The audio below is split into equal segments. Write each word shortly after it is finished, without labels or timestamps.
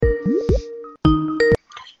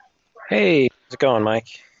Hey, how's it going,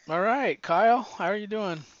 Mike? All right, Kyle, how are you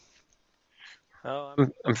doing? Oh,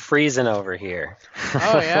 I'm freezing over here.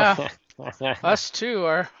 Oh yeah, us too.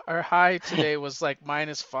 Our high today was like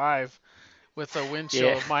 -5 with a wind chill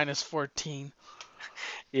Yeah, of -14.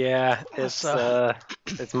 yeah, So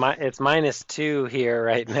it's -2 here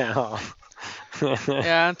right now.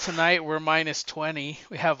 yeah, and tonight we're -20.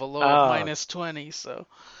 We have a low of Oh -20. So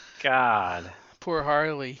God. poor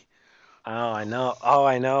Harley. Oh, I know. Oh,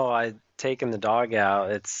 I know. I taken the dog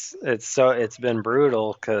out. It's been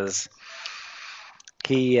brutal because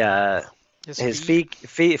he His his feet.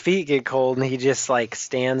 feet get cold and he just like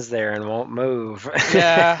stands there and won't move.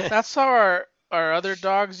 Yeah, that's how our other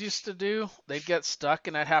dogs used to do. They'd get stuck,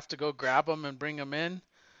 and I'd have to go grab them and bring them in.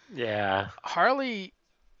 Yeah. Harley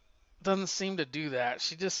doesn't seem to do that.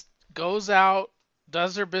 She just goes out,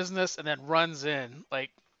 does her business, and then runs in.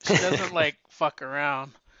 Like she doesn't like fuck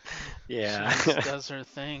around. She Yeah. just does her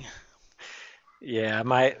thing. Yeah,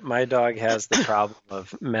 my dog has the problem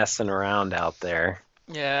of messing around out there.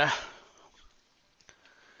 Yeah.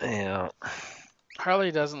 Yeah.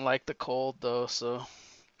 Harley doesn't like the cold though, so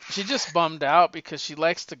she just bummed out because she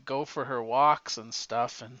likes to go for her walks and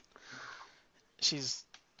stuff, and she's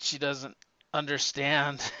she doesn't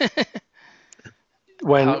understand how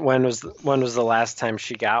When was the last time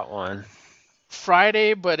she got one?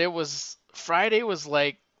 Friday, but Friday was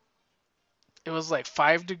like it was like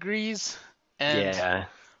 5 degrees, and Yeah.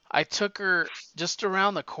 I took her just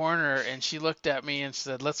around the corner and she looked at me and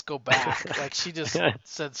said, "Let's go back." Like she just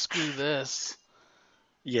said, "Screw this."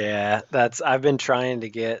 Yeah, that's I've been trying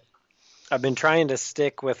to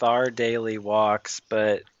stick with our daily walks,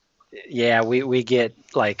 but yeah, we get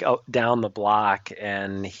like down the block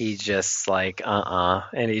and he just like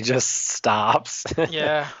and he just stops.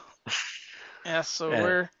 Yeah. Yeah, so Yeah.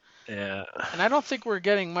 we're Yeah. and I don't think we're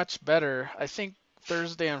getting much better. I think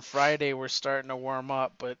Thursday and Friday we're starting to warm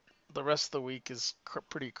up, but the rest of the week is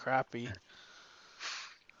pretty crappy.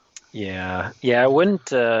 Yeah, yeah, it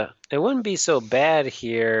wouldn't be so bad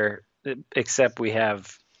here, except we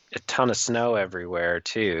have a ton of snow everywhere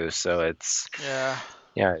too, so Yeah.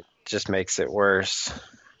 yeah, it just makes it worse.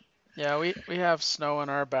 Yeah, we have snow in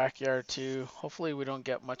our backyard too. Hopefully we don't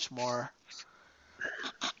get much more.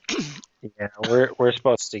 Yeah, we're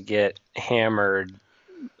supposed to get hammered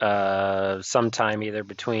sometime either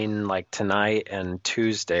between like tonight and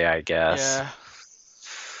Tuesday, I guess. Yeah.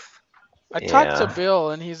 I talked to Yeah.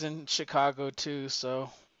 Bill and he's in Chicago too,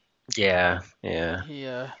 so Yeah, yeah. he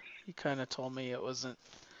uh he kind of told me it wasn't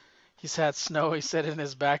he's had snow, he said, in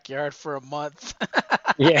his backyard for a month.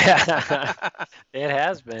 Yeah. It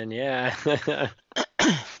has been, yeah.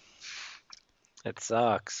 It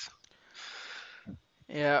sucks.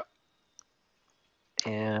 Yeah.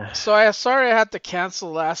 Yeah. So I sorry I had to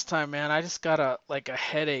cancel last time, man. I just got a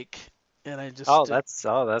headache and I just didn't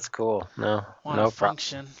Oh, that's cool. No, want to no problem.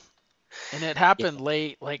 function. And it happened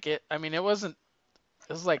late. Like I mean, it was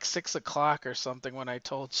like 6 o'clock or something when I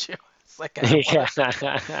told you. It's like I don't want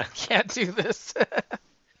to, Yeah. can't do this.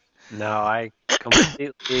 No, I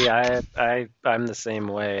completely I'm the same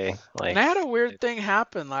way. And I Like had a weird thing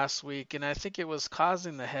happen last week, and I think it was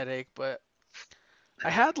causing the headache, but I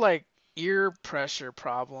had like ear pressure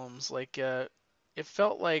problems. It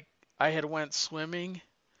felt like I had went swimming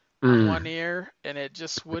on one mm, ear and it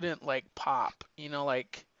just wouldn't like pop.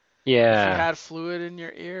 Like if you yeah. had fluid in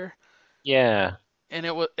your ear, Yeah. and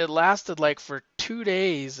it lasted like for 2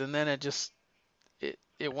 days, and then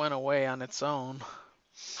it went away on its own.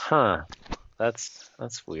 Huh. That's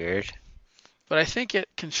weird. But I think it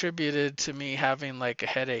contributed to me having like a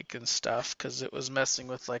headache and stuff because it was messing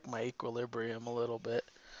with like my equilibrium a little bit.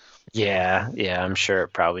 Yeah, yeah, I'm sure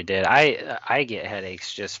it probably did. I get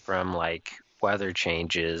headaches just from like weather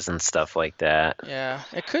changes and stuff like that. Yeah,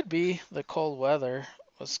 it could be the cold weather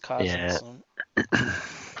was causing Yeah. some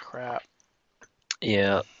crap.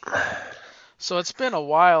 Yeah. So it's been a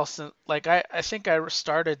while since like I think I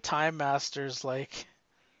started Time Masters like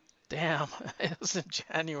damn, it was in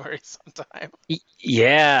January sometime.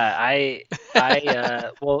 Yeah,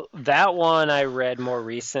 well, that one I read more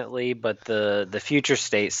recently, but the future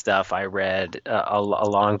state stuff I read a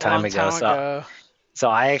long A time long ago. time ago. So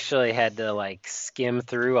I actually had to like skim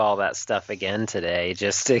through all that stuff again today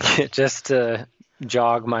just to just to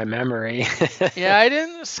jog my memory. Yeah, I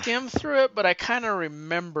didn't skim through it, but I kind of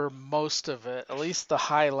remember most of it, at least the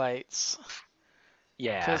highlights.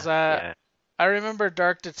 Because Yeah, yeah, I remember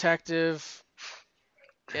Dark Detective,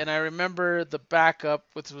 and I remember the backup,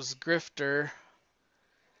 which was Grifter,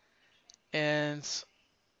 and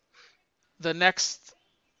the next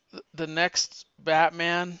the next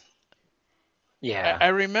Batman. I yeah.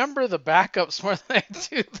 remember the backups more than I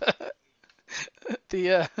do the.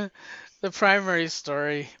 the the primary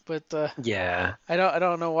story, but Yeah. I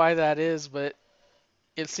don't know why that is, but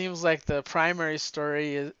it seems like the primary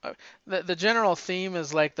story is the general theme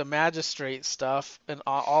is like the magistrate stuff in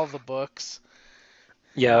all the books,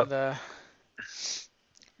 Yep. and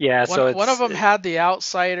Yeah. one So one of it's them had the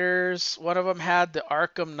Outsiders, one of them had the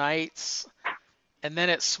Arkham Knights, and then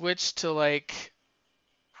it switched to like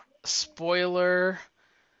Spoiler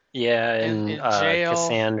yeah, in and jail,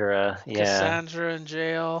 Cassandra. Yeah. Cassandra in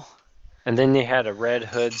jail. And then you had a Red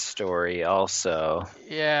Hood story also.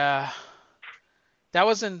 Yeah, that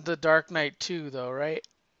was in the Dark Knight too, though, right?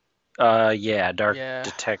 Yeah, Dark Yeah.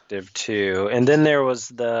 Detective 2. And then there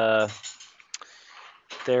was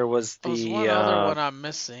There was one other one I'm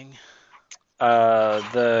missing.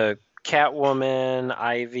 the Catwoman,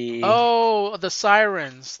 Ivy, Oh, the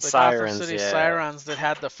Sirens, the Gotham Sirens, City yeah. Sirens that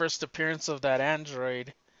had the first appearance of that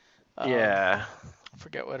android. Yeah. I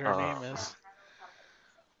forget what her Uh, name is.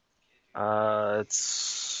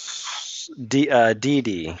 it's Dee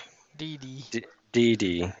Dee. Dee Dee. Dee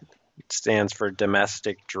Dee. It stands for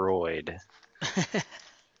domestic droid.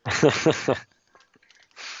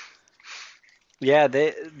 Yeah,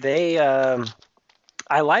 they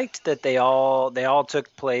I liked that they all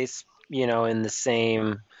took place, in the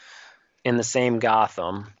same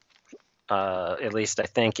Gotham. At least I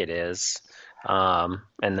think it is.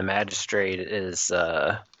 And the magistrate is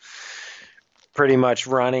pretty much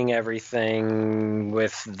running everything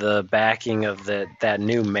with the backing of that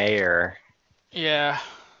new mayor. Yeah.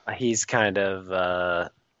 He's kind of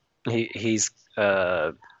he's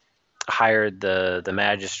hired the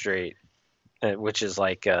magistrate, which is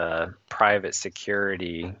like a private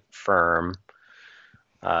security firm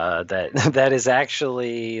that that is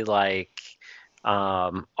actually like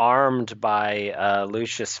armed by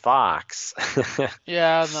Lucius Fox.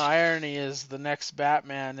 Yeah, and the irony is the next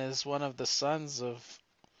Batman is one of the sons of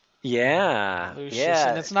Yeah, Lucius,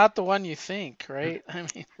 and yeah, it's not the one you think, right? I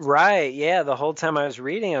mean, right. Yeah, the whole time I was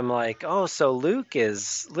reading, I'm like, oh, so Luke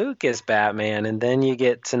is Batman, and then you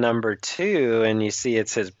get to number two, and you see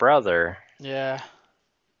it's his brother. yeah.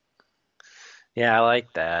 Yeah, I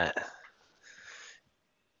like that.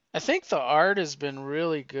 I think the art has been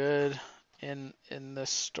really good in this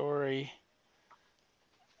story.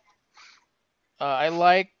 I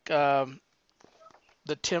like the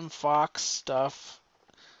Tim Fox stuff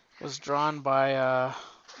was drawn by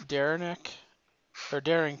Darenick or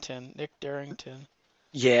Darrington, Nick Darrington.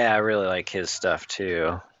 Yeah, I really like his stuff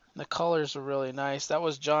too. The colors are really nice. That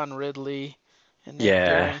was John Ridley and Nick Yeah.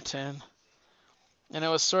 Darrington. And it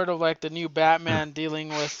was sort of like the new Batman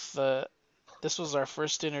dealing with the. This was our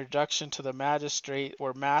first introduction to the magistrate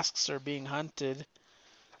where masks are being hunted.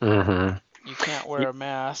 hmm You can't wear a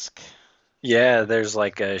mask. Yeah, there's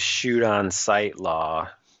like a shoot on sight law,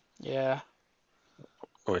 Yeah.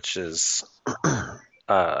 which is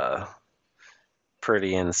uh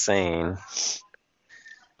pretty insane.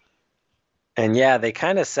 And yeah, they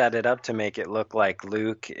kind of set it up to make it look like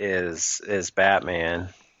Luke is Batman.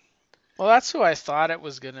 Well, that's who I thought it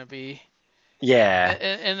was gonna be. Yeah.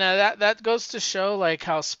 And that goes to show like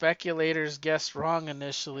how speculators guessed wrong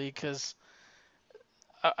initially, because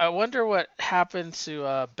I wonder what happened to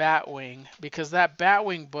Batwing, because that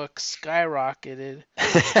Batwing book skyrocketed,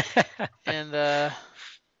 and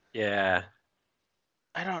Yeah.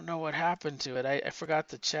 I don't know what happened to it. I forgot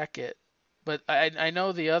to check it, but I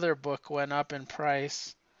know the other book went up in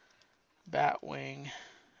price. Batwing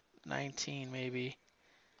 19 maybe.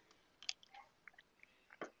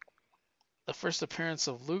 The first appearance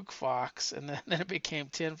of Luke Fox, and then it became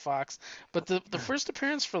Tin Fox. But the first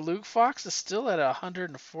appearance for Luke Fox is still at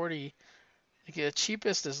 140. Like, the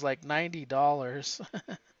cheapest is like $90.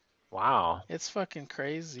 Wow. It's fucking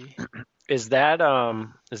crazy. Is that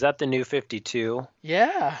the new 52?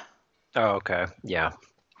 Yeah, Oh, okay. Yeah.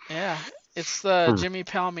 yeah. It's the Hmm. Jimmy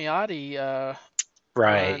Palmiotti Right.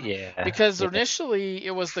 run, Yeah. because Yeah. initially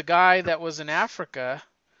it was the guy that was in Africa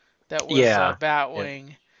that was Yeah. Yeah.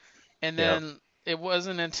 Batwing, and Yeah. then it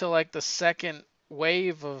wasn't until like the second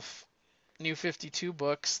wave of New 52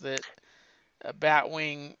 books that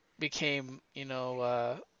Batwing became,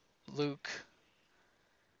 Luke.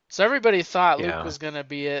 So everybody thought Luke Yeah. was gonna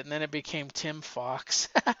be it, and then it became Tim Fox.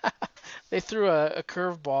 They threw a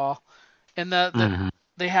curveball, and hmm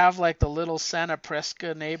they have like the little Santa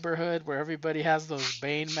Presca neighborhood where everybody has those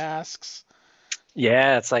Bane masks.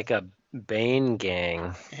 Yeah, it's like a Bane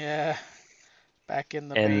gang. Yeah, back in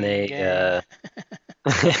the And Bane they gang.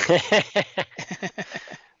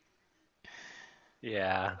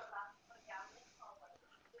 yeah.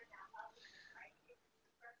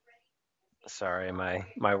 Sorry,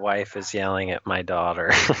 my wife is yelling at my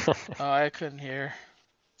daughter. Oh, I couldn't hear.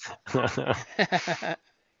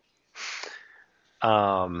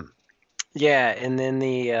 um, yeah, and then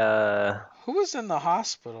the Who was in the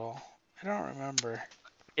hospital? I don't remember.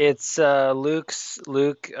 it's Luke's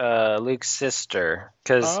sister,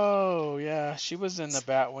 because Oh, yeah, she was in the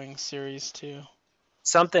Batwing series too.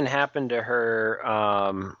 something happened to her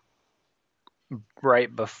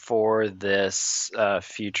right before this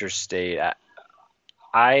future state.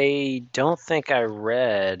 I don't think I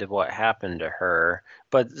read what happened to her,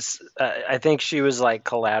 but I think she was like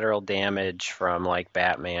collateral damage from like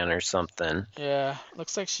Batman or something. Yeah,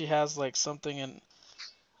 looks like she has like something in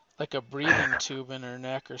like a breathing tube in her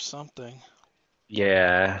neck or something.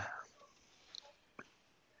 Yeah.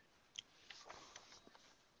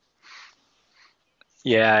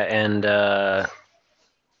 Yeah, and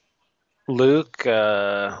Luke,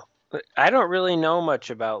 I don't really know much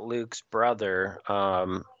about Luke's brother.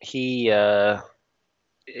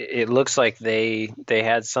 It looks like they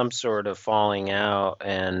had some sort of falling out,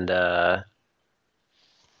 and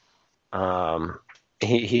um,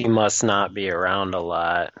 he must not be around a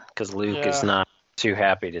lot because Luke is Yeah, not too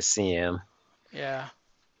happy to see him. yeah.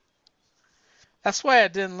 That's why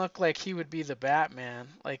it didn't look like he would be the Batman.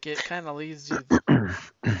 Like it kind of leads you.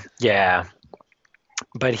 Yeah,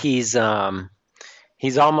 but he's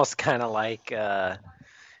almost kind of like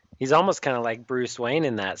he's almost kind of like Bruce Wayne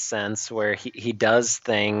in that sense, where he does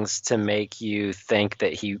things to make you think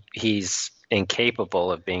that he's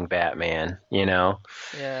incapable of being Batman, you know?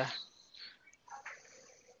 Yeah.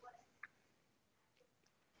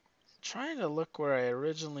 Trying to look where I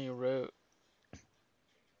originally wrote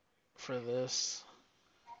for this.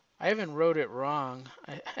 I even wrote it wrong.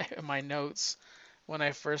 In my notes when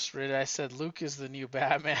I first read it, I said Luke is the new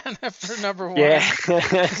Batman for number Yeah. one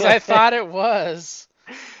because I thought it was.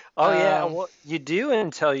 Oh yeah, Um, well you do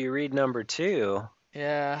until you read number two,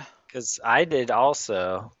 yeah, because I did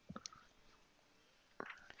also.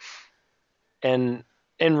 And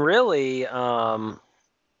really,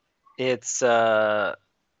 it's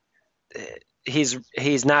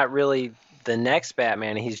he's not really the next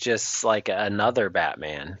Batman. He's just like another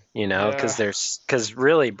Batman, you know, yeah. because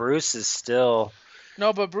really Bruce is still.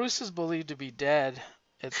 No, but Bruce is believed to be dead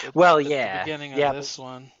Well, at the yeah, beginning of yeah, but this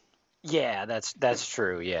one. yeah, that's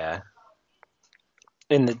true. Yeah,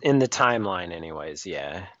 in the timeline, anyways.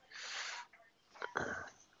 Yeah,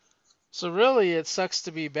 So really, it sucks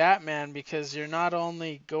to be Batman because you're not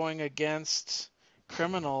only going against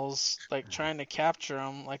criminals, like trying to capture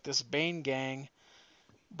them, like this Bane gang,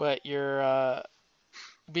 but you're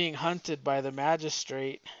being hunted by the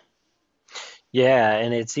magistrate. yeah,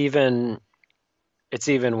 and it's even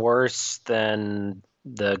worse than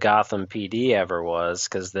the Gotham PD ever was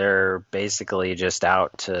because they're basically just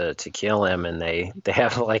out to kill him, and they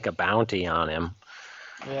have like a bounty on him.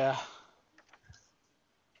 Yeah,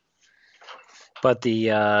 But these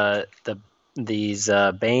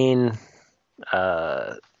Bane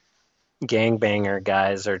uh, gangbanger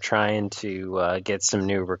guys are trying to get some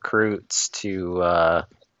new recruits to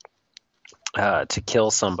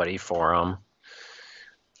kill somebody for them,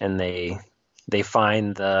 and they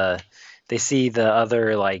find they see the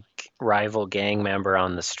other like rival gang member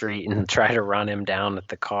on the street and try to run him down with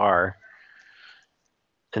the car,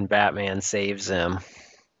 and Batman saves him.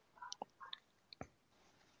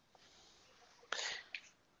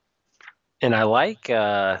 And I like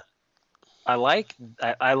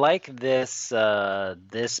this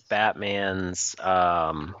Batman's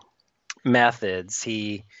methods.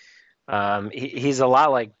 He's a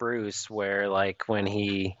lot like Bruce, where like when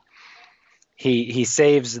he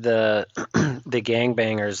saves the the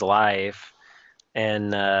gangbanger's life,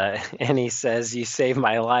 and and he says, "You saved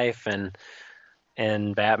my life,"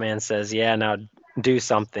 and Batman says, "Yeah, now do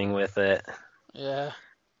something with it." yeah.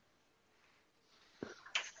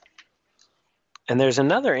 And there's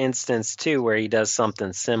another instance too where he does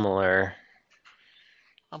something similar.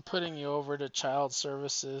 I'm putting you over to child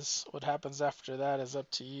services. What happens after that is up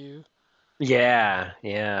to you. Yeah,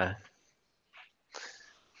 yeah,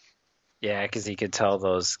 yeah, because he could tell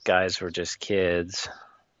those guys were just kids.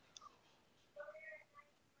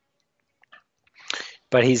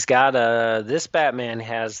 But he's got this Batman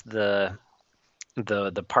has the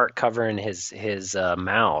part covering his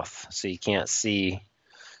mouth, so you can't see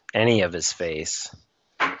any of his face.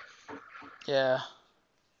 Yeah.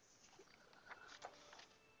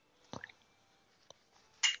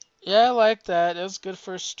 Yeah, I like that. It was good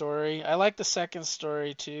first story. I like the second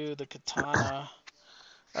story too, the Katana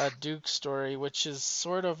Duke story, which is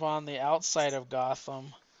sort of on the outside of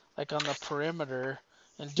Gotham, like on the perimeter,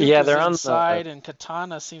 And Duke Yeah, is they're on the inside, and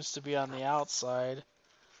Katana seems to be on the outside.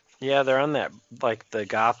 yeah, they're on that like the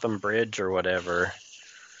Gotham Bridge or whatever.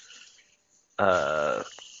 Uh,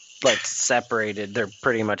 like separated. They're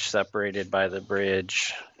pretty much separated by the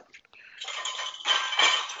bridge.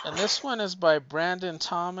 And this one is by Brandon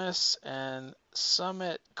Thomas and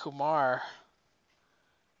Sumit Kumar.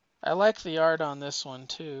 I like the art on this one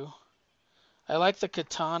too. I like the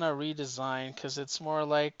katana redesign because it's more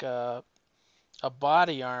like a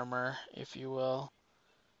body armor, if you will.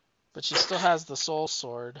 But she still has the soul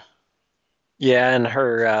sword. Yeah, and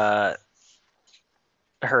her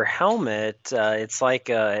helmet, it's like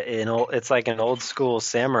it's like an old school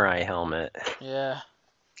samurai helmet, Yeah.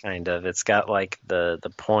 kind of. It's got like the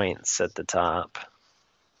points at the top.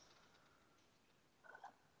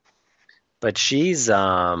 But she's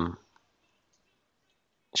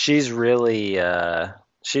really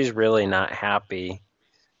she's really not happy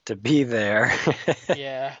to be there.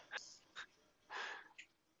 Yeah.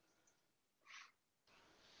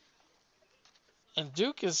 And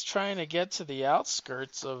Duke is trying to get to the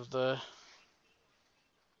outskirts of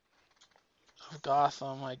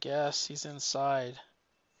Gotham, I guess. He's inside.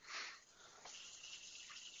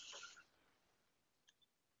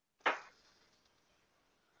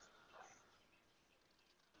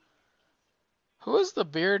 Who is the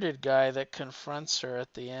bearded guy that confronts her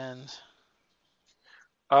at the end?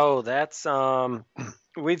 Oh, that's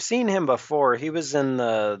we've seen him before. He was in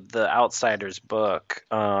the Outsiders book.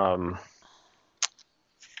 God,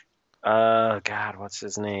 what's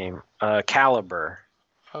his name? Caliber.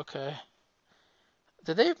 Okay.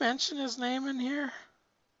 Did they mention his name in here?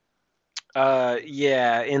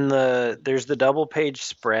 Yeah, there's the double page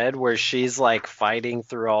spread where she's like fighting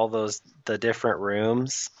through all the different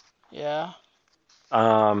rooms. Yeah.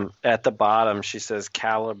 At the bottom she says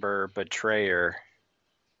Caliber Betrayer.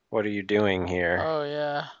 What are you doing here? Oh,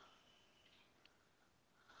 yeah.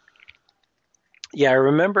 Yeah, I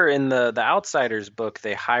remember in the Outsiders book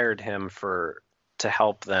they hired him for to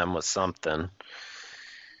help them with something.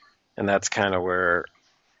 And that's kind of where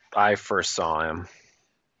I first saw him.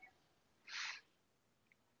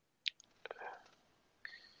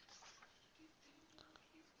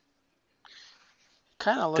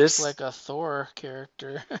 Kind of looks This like a Thor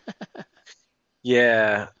character.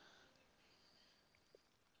 yeah,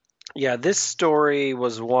 Yeah, this story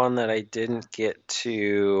was one that I didn't get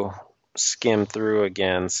to skim through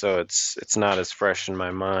again, so it's not as fresh in my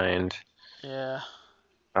mind. Yeah.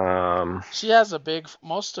 Um, She has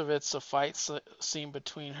most of it's a fight scene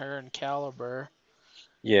between her and Caliber.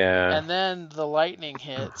 yeah, And then the lightning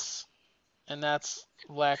hits, and that's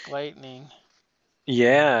Black Lightning.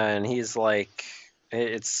 yeah, and he's like,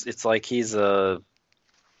 it's like he's a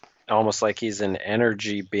almost like he's an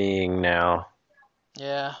energy being now.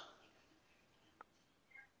 Yeah.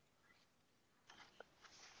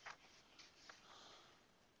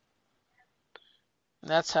 And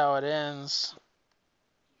that's how it ends.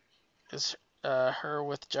 Is her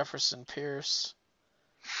with Jefferson Pierce.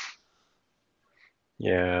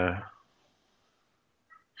 Yeah,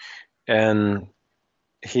 and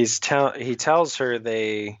he tells her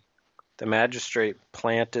the magistrate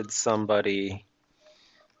planted somebody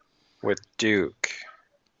with Duke.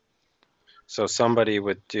 So somebody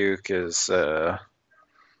with Duke is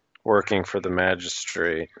working for the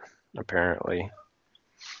magistrate, apparently.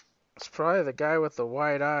 It's probably the guy with the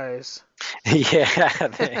white eyes. Yeah,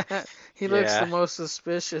 He looks the yeah, most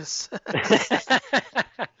suspicious.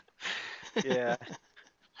 yeah.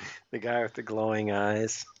 The guy with the glowing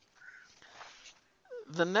eyes.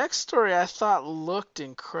 The next story I thought looked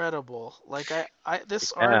incredible. Like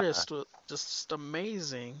this Yeah, artist was just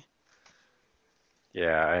amazing.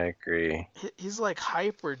 yeah, I agree. He's like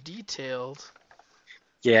hyper detailed.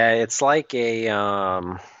 Yeah, it's like a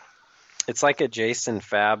Jason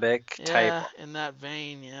Fabok type. Yeah, in that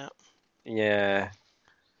vein, yeah. Yeah.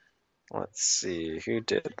 Let's see who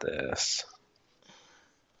did this.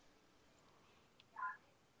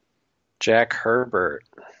 Jack Herbert.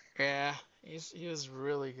 Yeah, he was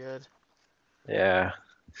really good. Yeah.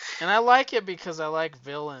 And I like it because I like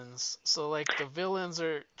villains. So like the villains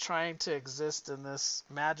are trying to exist in this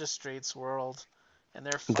magistrate's world and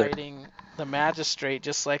they're The fighting the magistrate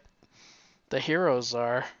just like the heroes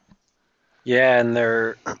are. yeah, and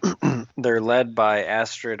they're led by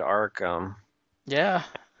Astrid Arkham, Yeah.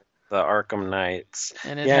 the Arkham Knights.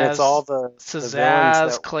 And it Yeah, and it's all has the villains Pizzazz,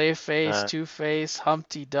 that Clayface, uh, Two-Face,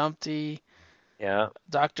 Humpty Dumpty, yeah.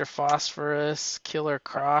 Dr. Phosphorus, Killer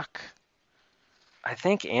Croc. I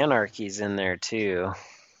think Anarchy's in there too.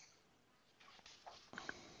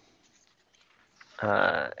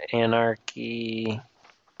 Anarchy.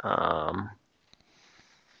 Um,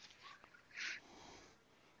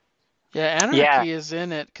 Yeah, Yeah, Anarchy is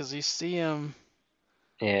in it because you see him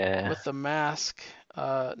yeah, with the mask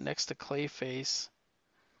next to Clayface.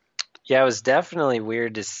 yeah. It was definitely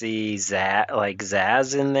weird to see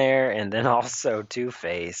Zaz in there, and then also Two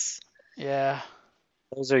Face. Yeah,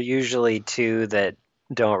 Those are usually two that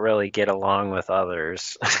don't really get along with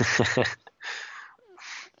others.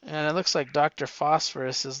 and it looks like Dr.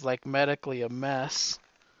 Phosphorus is like medically a mess.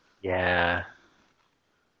 Yeah,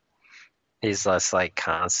 he's just like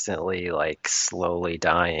constantly like slowly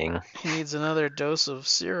dying. He needs another dose of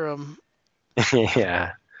serum,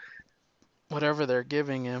 Yeah, whatever they're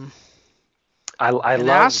giving him. I And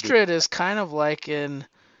love the Astrid is kind of like in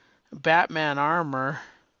Batman armor.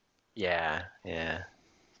 yeah, yeah.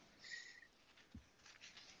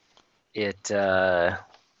 It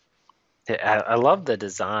I love the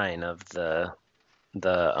design of the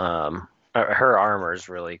her armor is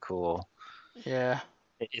really cool. Yeah.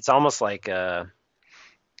 It's almost like a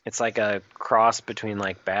cross between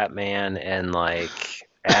like Batman and like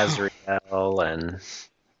Azrael, and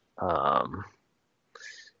um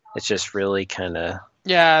it's just really kind of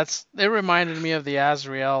Yeah, it reminded me of the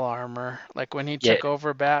Azrael armor, like when he yeah, took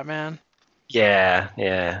over Batman. yeah,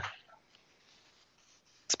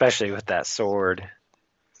 especially with that sword.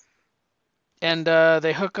 And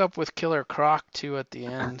they hook up with Killer Croc too at the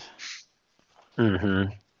end. Hmm.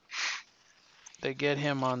 They get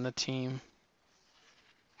him on the team.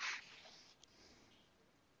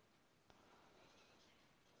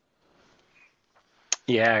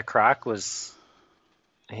 Yeah, Croc was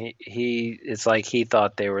he it's like he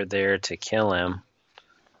thought they were there to kill him.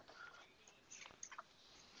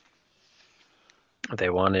 They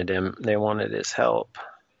wanted his help.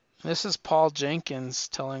 This is Paul Jenkins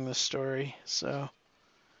telling the story, so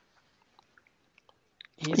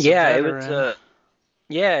he's a Yeah, it was veteran.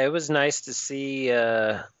 yeah, it was nice to see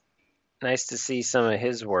some of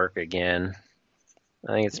his work again.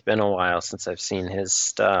 I think it's been a while since I've seen his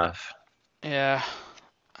stuff. Yeah,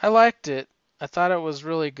 I liked it. I thought it was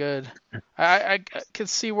really good. I could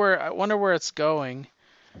see where I wonder where it's going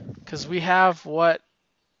because we have what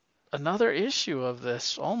another issue of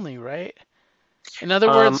this only, right? In other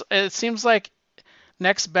Um, words, it seems like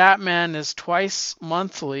next Batman is twice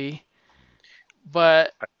monthly,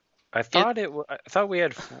 but it I thought we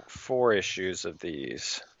had four issues of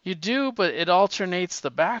these. you do, but it alternates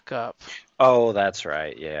the backup. Oh, that's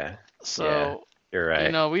right. Yeah. Yeah. So, You're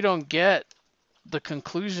right. we don't get the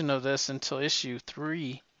conclusion of this until issue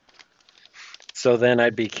 3. So then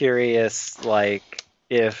I'd be curious, like,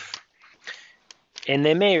 if, and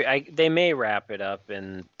they may wrap it up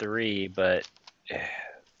in three, but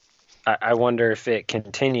I wonder if it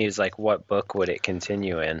continues, like, what book would it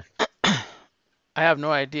continue in? I have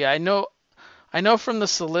no idea. I know from the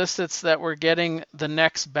solicits that we're getting the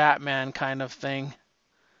next Batman kind of thing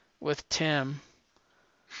with Tim.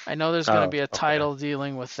 I know there's going to Oh, be a okay. title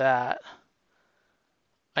dealing with that.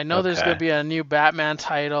 I know there's going to Okay. be a new Batman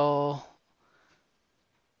title.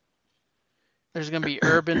 There's going to be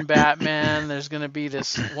Urban Batman. There's going to be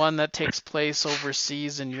this one that takes place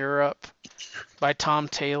overseas in Europe by Tom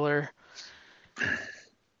Taylor.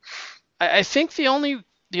 I think the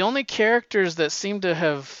only characters that seem to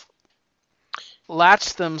have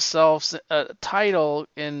latched themselves a title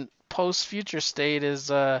in post Future State is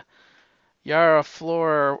Yara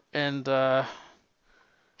Flor and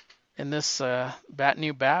in this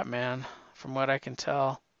new Batman, from what I can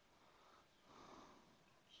tell.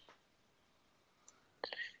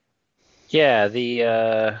 Yeah,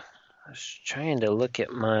 I was trying to look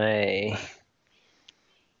at my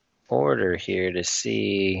order here to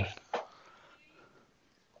see.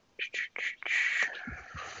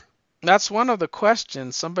 That's one of the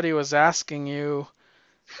questions somebody was asking you.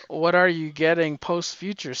 What are you getting post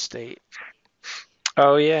Future State?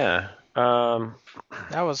 Oh yeah.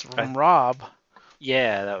 That was I, from Rob.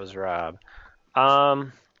 yeah, that was Rob.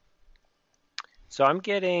 Um, so I'm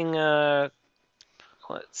getting let's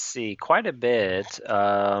see, quite a bit.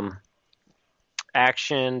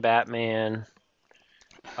 Action, Batman,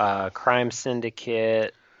 Crime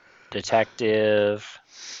Syndicate, Detective.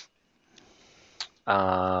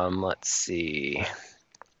 Let's see.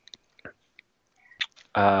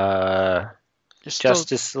 Uh, You're still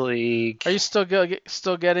Justice League. Are you still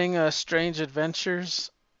getting Strange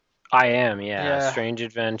Adventures? I am, yeah. Yeah. Strange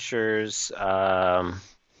Adventures,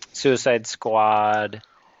 Suicide Squad,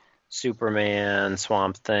 Superman,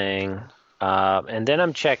 Swamp Thing. And then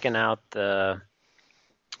I'm checking out the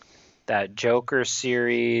that Joker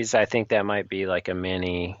series. I think that might be like a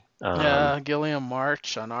mini. Yeah, Gilliam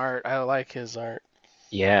March on art. I like his art.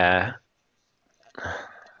 Yeah.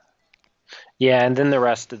 Yeah, and then the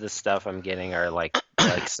rest of the stuff I'm getting are like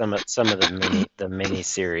like some of the mini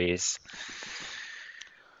series.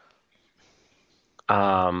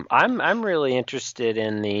 I'm really interested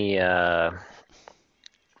in the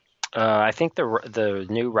I think the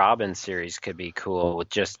new Robin series could be cool with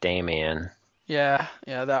just Damian. Yeah,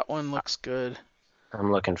 yeah, that one looks good.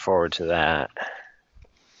 I'm looking forward to that.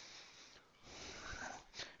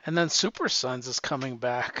 And then Super Sons is coming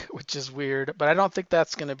back, which is weird, but I don't think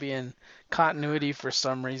that's going to be in continuity for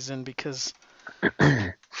some reason because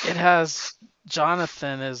it has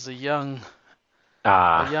Jonathan as a young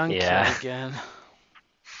kid Yeah, again,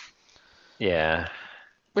 yeah,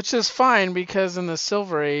 which is fine because in the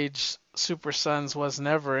Silver Age, Super Sons was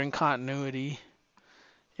never in continuity.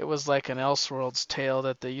 It was like an Elseworlds tale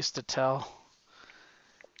that they used to tell.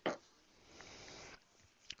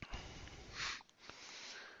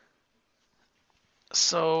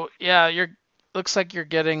 So yeah, you're looks like you're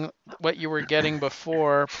getting what you were getting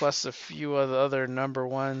before, plus a few of the other number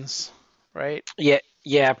ones, right? yeah,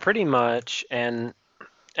 yeah, pretty much. And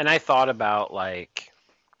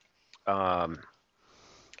um,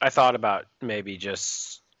 I thought about maybe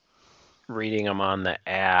just reading them on the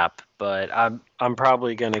app, but I'm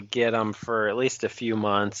probably gonna get them for at least a few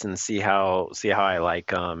months and see how I like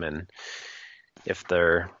them, and if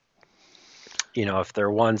they're if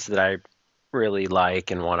they're ones that I really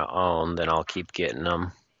like and want to own, then I'll keep getting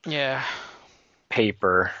them Yeah.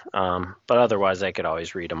 paper. But otherwise, I could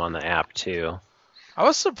always read them on the app too. I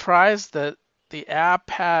was surprised that the app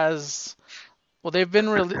has, well, they've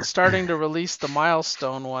been starting to release the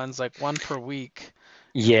milestone ones, like one per week.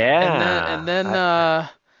 And then Yeah, and then the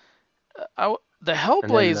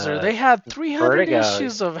and then Hellblazer, the they had 300 Vertigo.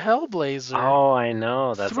 issues of Hellblazer. Oh, I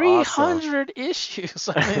know. That's awesome. 300 issues.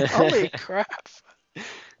 I mean, holy crap.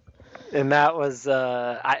 And that was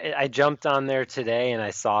I jumped on there today and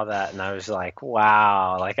I saw that and I was like,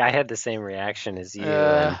 wow. Like I had the same reaction as you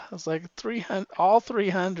and I was like 300, all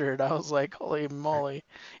 300. I was like, holy moly.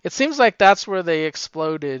 It seems like that's where they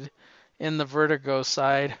exploded in the Vertigo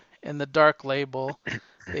side, in the Dark Label.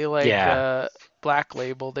 They like yeah. Black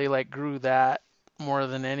Label. They like grew that more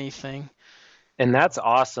than anything. And that's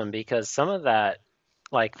awesome because some of that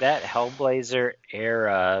like that Hellblazer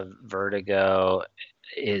era Vertigo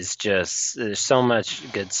is just there's so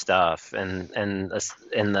much good stuff and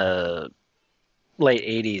the late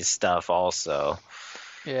 80s stuff also.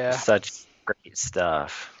 Yeah. Such great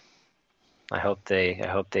stuff. I hope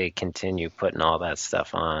they continue putting all that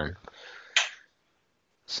stuff on.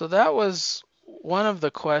 So that was one of the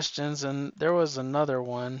questions, and there was another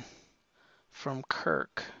one from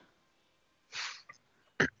Kirk.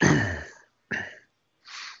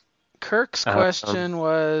 Kirk's Um, question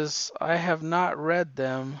was, I have not read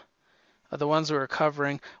them, the ones we were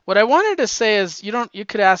covering. What I wanted to say is you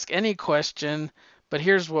could ask any question, but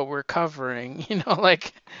here's what we're covering,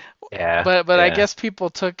 like yeah, but I yeah. guess people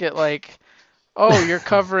took it like, "Oh, you're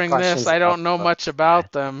covering this. Questions I about don't know the book. much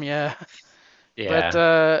about them." Yeah. But Yeah,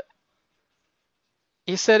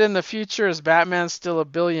 he said in the future is Batman still a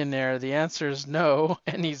billionaire? The answer is no,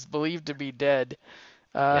 and he's believed to be dead.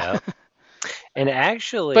 Uh yeah. And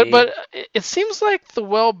but actually, but it seems like the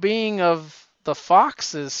well-being of the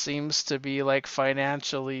Foxes seems to be like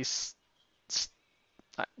financially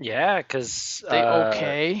yeah, because they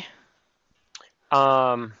okay.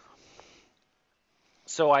 um,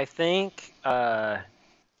 so I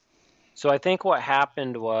think what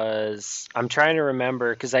happened was I'm trying to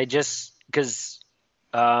remember because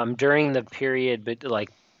during the period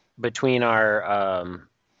between our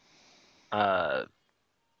uh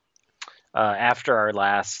after our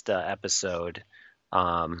last episode,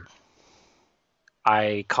 um,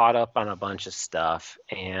 I caught up on a bunch of stuff,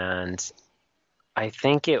 and I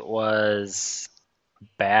think it was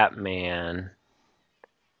Batman.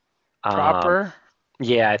 Um, Proper.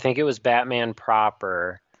 yeah, I think it was Batman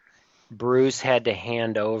proper. Bruce had to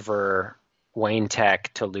hand over Wayne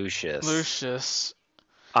Tech to Lucius. Lucius.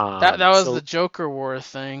 That was the So Joker War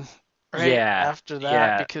thing, right? yeah, After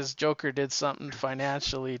that, yeah, because Joker did something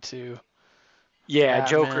financially to yeah.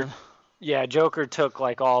 Joker, Batman, yeah, Joker took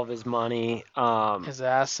like all of his money. his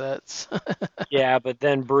assets. Yeah, but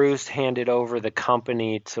then Bruce handed over the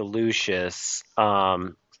company to Lucius.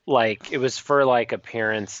 Like it was for like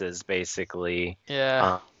appearances basically. Yeah.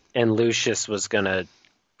 Uh, and Lucius was gonna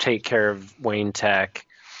take care of Wayne Tech.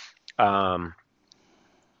 Um,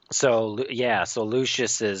 so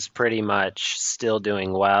Lucius is pretty much still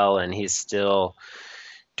doing well, and he's still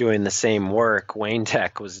doing the same work Wayne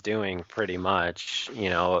Tech was doing, pretty much.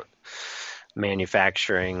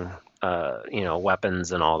 Manufacturing,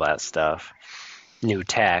 weapons and all that stuff, new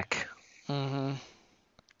tech. Mhm.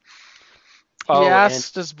 He Oh, and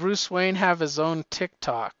asks, does Bruce Wayne have his own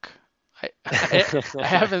TikTok? I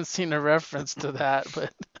haven't seen a reference to that,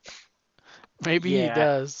 but maybe he yeah,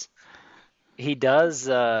 does. he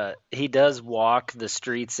does walk the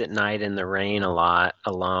streets at night in the rain a lot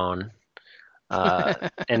alone. Uh,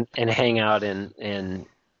 and hang out in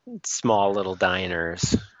small little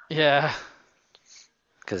diners Yeah.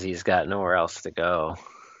 because he's got nowhere else to go.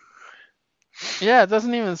 Yeah, it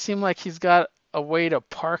doesn't even seem like he's got a way to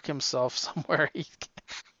park himself somewhere.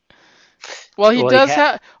 Well, he Well, does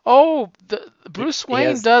have. Oh, Bruce he Wayne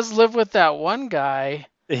has does live with that one guy,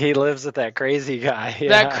 he lives with that crazy guy.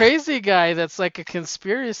 that Yeah, crazy guy that's like a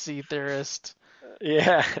conspiracy theorist.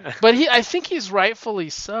 yeah, But I think he's rightfully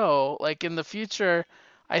so. Like in the future,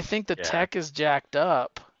 I think the yeah, tech is jacked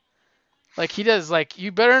up. Like he does, like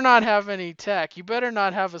you better not have any tech. You better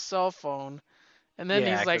not have a cell phone. And then yeah.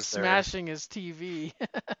 he's like Because they're smashing his TV.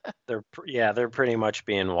 they're pretty much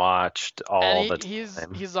being watched And all the he's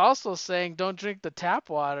time. he's also saying don't drink the tap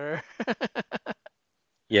water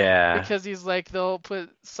Yeah, because he's like they'll put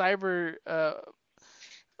cyber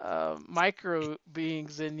micro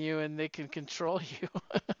beings in you and they can control you.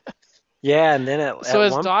 yeah. And then So at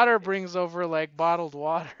his one daughter brings over like bottled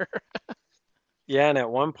water. yeah, and at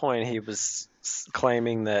one point he was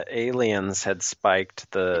claiming that aliens had spiked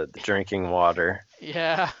the drinking water.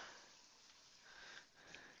 Yeah.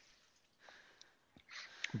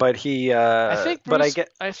 But he but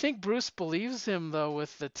I think Bruce believes him though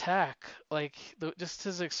with the tech, like just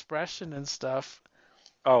his expression and stuff.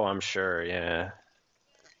 oh, I'm sure, yeah.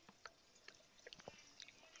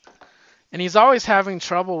 And he's always having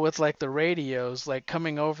trouble with like the radios, like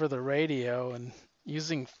coming over the radio and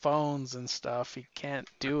using phones and stuff. He can't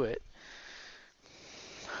do it.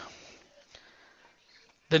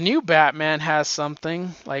 The new Batman has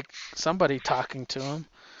something, like somebody talking to him.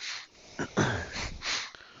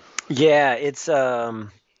 Yeah, it's the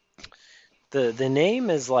name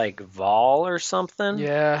is like Vol or something.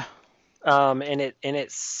 Yeah. And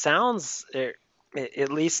it sounds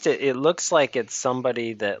at least it looks like it's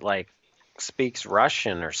somebody that like speaks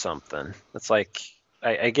Russian or something. It's like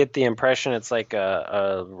I get the impression it's like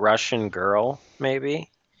a Russian girl, maybe.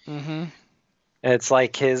 Mhm. And it's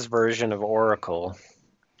like his version of Oracle.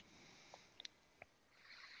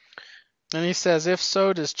 And he says, if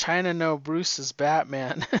so, does China know Bruce is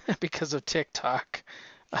Batman because of TikTok?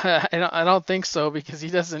 I don't think so because he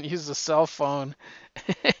doesn't use a cell phone.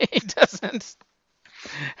 He doesn't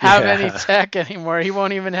have any Yeah. tech anymore. He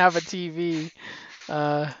won't even have a TV.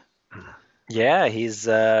 Uh, Yeah, he's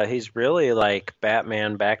really like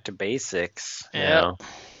Batman back to basics, you yeah. know.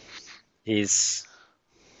 He's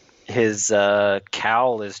his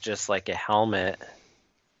cowl is just like a helmet.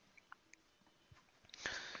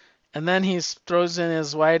 And then he throws in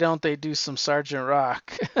his why don't they do some Sergeant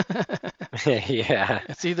Rock? Yeah.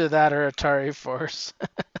 It's either that or Atari Force.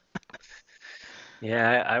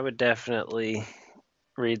 Yeah, I would definitely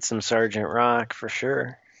read some Sergeant Rock for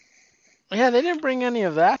sure. Yeah, they didn't bring any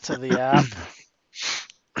of that to the app.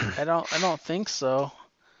 I don't think so.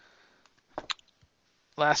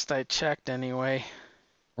 Last I checked anyway.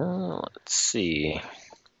 Let's see.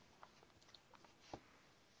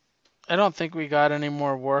 I don't think we got any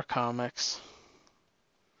more war comics.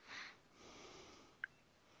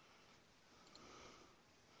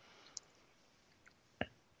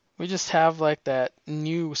 We just have like that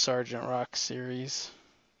new Sergeant Rock series.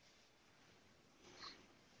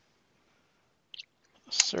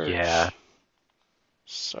 Yeah, Search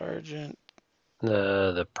Sergeant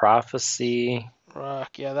the prophecy.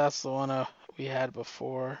 Rock. Yeah, that's the one we had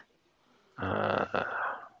before. Uh,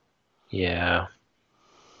 yeah.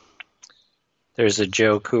 There's a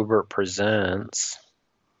Joe Kubert presents.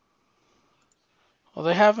 Well,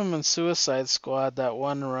 they have him in Suicide Squad that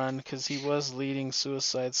one run because he was leading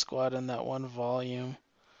Suicide Squad in that one volume.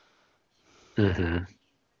 Mm-hmm.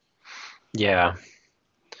 Yeah.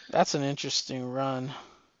 That's an interesting run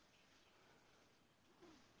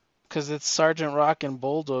because it's Sergeant Rock and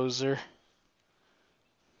Bulldozer.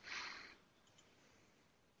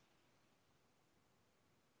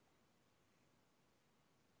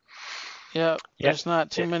 Yep, Yeah. there's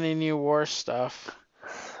not too many new war stuff.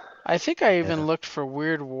 I think I even Yeah. looked for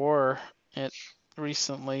Weird War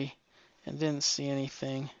recently and didn't see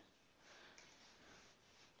anything.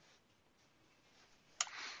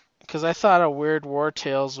 Because I thought a Weird War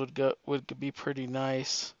Tales would be pretty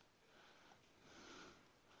nice.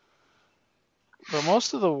 But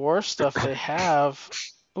most of the war stuff they have,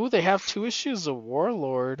 ooh, they have 2 issues of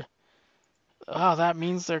Warlord. Oh, that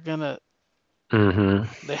means they're gonna. Mm-hmm.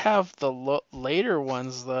 They have the later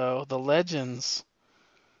ones though, the Legends.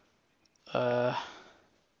 Uh,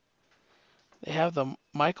 They have the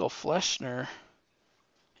Michael Fleschner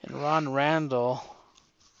and Ron Randall,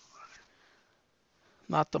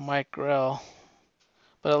 not the Mike Grell.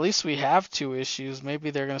 But at least we have 2 issues. Maybe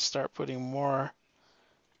they're going to start putting more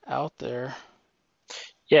out there.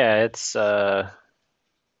 Yeah, it's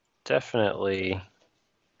definitely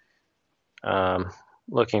um,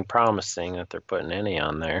 looking promising that they're putting any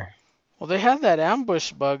on there. Well, they had that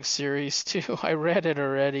Ambush Bug series too. I read it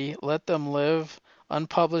already. Let Them Live,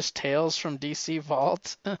 Unpublished Tales from DC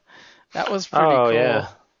Vault. That was pretty Oh cool. yeah,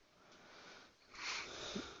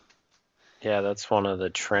 yeah, that's one of the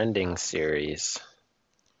trending series.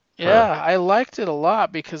 Yeah, Huh. I liked it a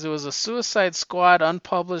lot because it was a Suicide Squad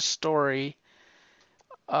unpublished story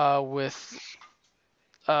with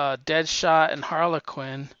Deadshot and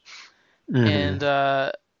Harlequin, Hmm. and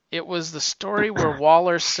it was the story where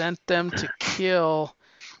Waller sent them to kill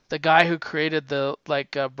the guy who created the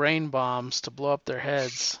brain bombs to blow up their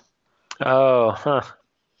heads. Oh, huh.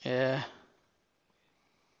 Yeah.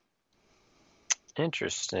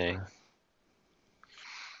 Interesting.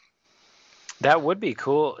 That would be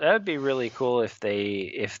cool. That would be really cool if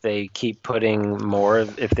they keep putting more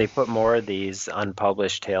if they put more of these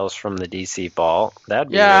unpublished tales from the DC Vault.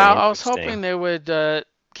 That'd be Yeah, really I was hoping interesting. they would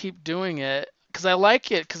keep doing it because I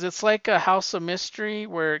like it because it's like a House of Mystery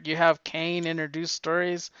where you have Kane introduce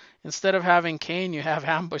stories. Instead of having Kane, you have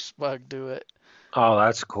Ambush Bug do it. Oh,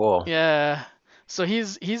 that's cool. Yeah. So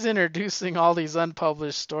he's introducing all these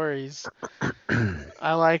unpublished stories.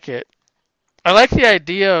 I like it. I like the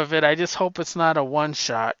idea of it. I just hope it's not a one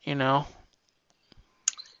shot, you know?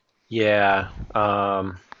 Yeah.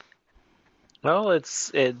 Well,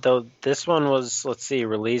 it though this one was, let's see,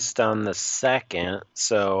 released on the 2nd,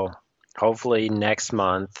 so hopefully next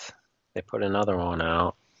month they put another one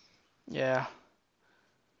out. Yeah.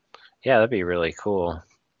 Yeah, that'd be really cool.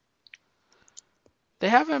 They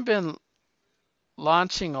haven't been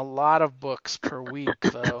launching a lot of books per week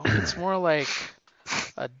though. It's more like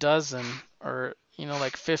a dozen or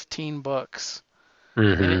like 15 books.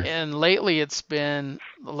 And Hmm. and lately it's been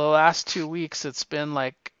the last 2 weeks it's been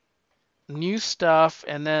like new stuff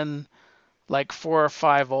and then like 4 or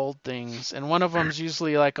 5 old things. And one of them's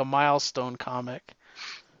usually like a milestone comic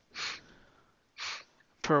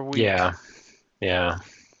per week. Yeah, yeah.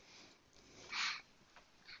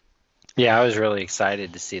 Yeah, I was really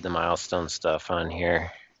excited to see the milestone stuff on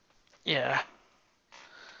here. Yeah.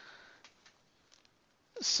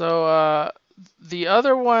 So the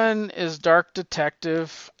other one is Dark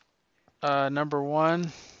Detective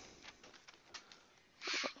 #1.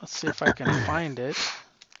 Let's see if I can find it.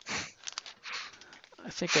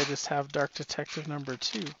 I think I just have Dark Detective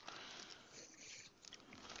 #2.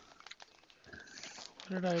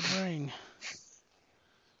 What did I bring?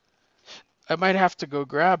 I might have to go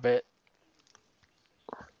grab it.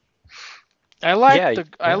 Yeah,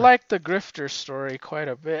 I yeah. like the Grifter story quite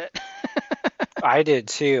a bit. I did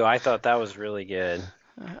too. I thought that was really good.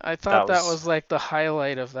 I thought That that was, was like the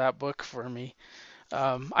highlight of that book for me.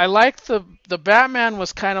 I liked the Batman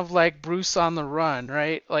was kind of like Bruce on the run,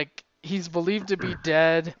 right? Like he's believed to be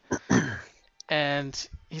dead, and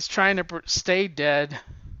he's trying to stay dead.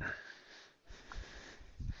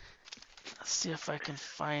 Let's see if I can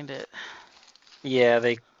find it. yeah,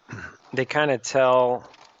 they kind of tell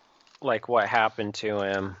like what happened to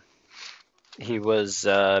him. He was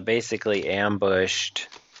basically ambushed.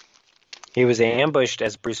 He was ambushed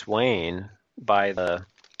as Bruce Wayne by the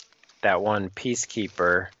that one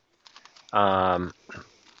peacekeeper, um,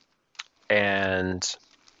 and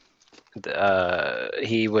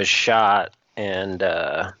he was shot, and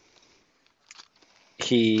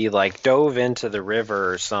he like dove into the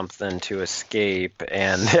river or something to escape,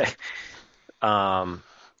 and um,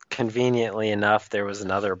 conveniently enough, there was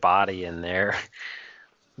another body in there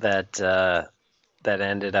that that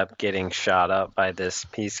ended up getting shot up by this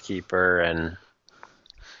peacekeeper, and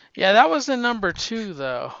Yeah, that was in #2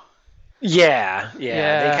 though. yeah,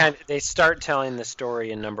 Yeah, they start telling the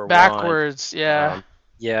story in #1. backwards. Yeah. Um,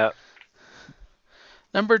 yeah,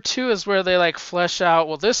 #2 is where they like flesh out.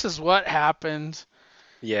 Well, this is what happened.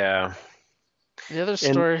 yeah, The other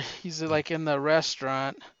and story, he's like in the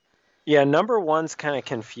restaurant. yeah, #1's kind of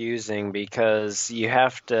confusing because you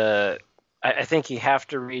have to. I think you have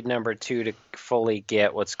to read #2 to fully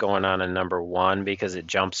get what's going on in #1 because it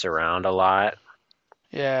jumps around a lot.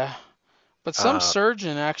 Yeah. But some Uh,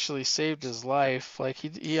 surgeon actually saved his life. Like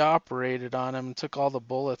he operated on him and took all the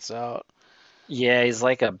bullets out. yeah, he's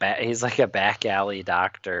like a back alley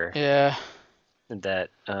doctor Yeah. that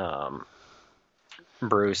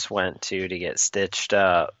Bruce went to get stitched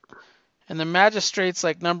up. And the magistrate's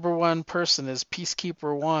like #1 person is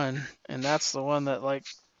Peacekeeper 1, and that's the one that like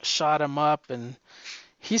shot him up, and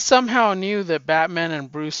he somehow knew that Batman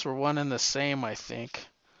and Bruce were one and the same, I think.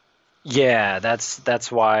 Yeah,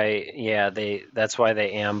 that's why. Yeah, that's why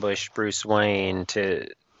they ambushed Bruce Wayne to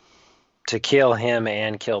kill him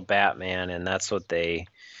and kill Batman, and that's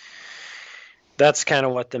kind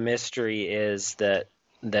of what the mystery is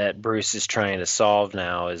that Bruce is trying to solve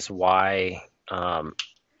now is why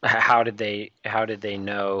how did they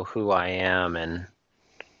know who I am and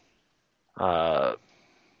uh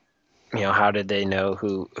how did they know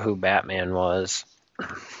who Batman was?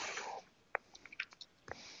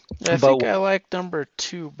 Yeah, I think But I like number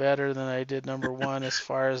two better than I did number one as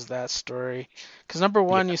far as that story. Because number yeah,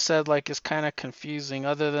 one you said like is kind of confusing.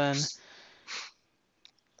 Other than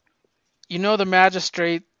the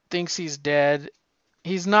magistrate thinks he's dead.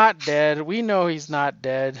 He's not dead. We know he's not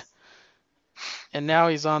dead. And now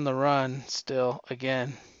he's on the run still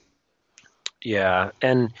again. yeah,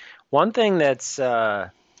 and one thing that's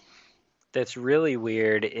really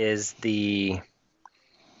weird is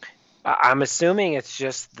I'm assuming it's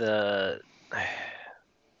just I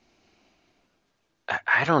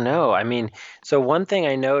don't know. I mean, so one thing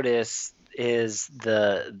I noticed is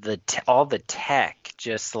all the tech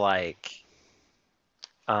just like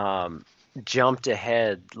um jumped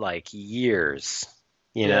ahead like years,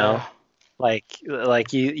 you know? Yeah. Like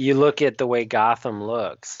you look at the way Gotham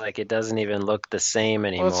looks, like it doesn't even look the same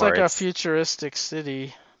Well, it's anymore. like a It's futuristic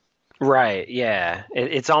city. right, yeah.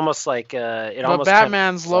 It's almost like it But almost kind of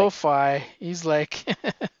Batman's looks like lo-fi. He's like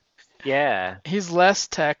yeah. he's less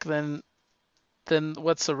tech than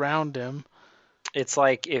what's around him. It's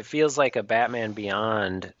like it feels like a Batman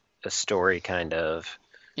Beyond a story kind of.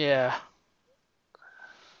 Yeah.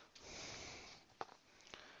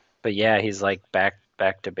 But yeah, he's like back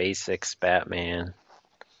to basics Batman.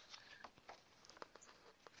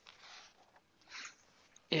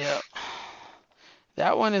 Yeah.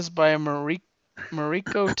 That one is by Mariko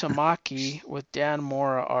Tamaki with Dan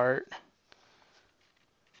Mora art.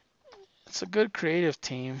 It's a good creative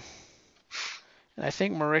team. And I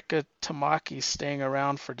think Marika Tamaki's staying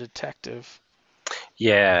around for Detective.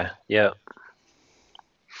 Yeah, yeah.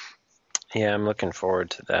 Yeah, I'm looking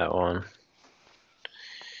forward to that one.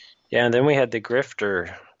 Yeah, and then we had the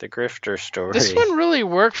Grifter This story. one really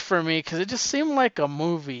worked for me because it just seemed like a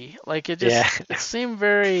movie. Like Yeah, it seemed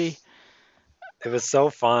very, it was so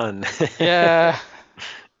fun. yeah.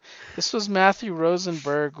 This was Matthew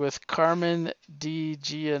Rosenberg with Carmen Di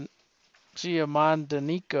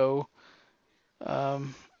Giamandonico,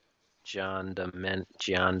 um, Gian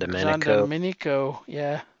Gian Domenico. Domenico.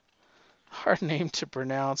 Yeah, hard name to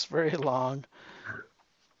pronounce, very long.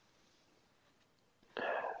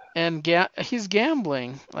 And he's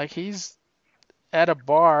gambling. Like he's at a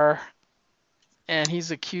bar and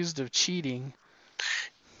he's accused of cheating.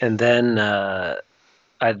 And then the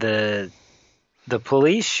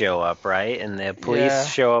police show up, right? And the police Yeah,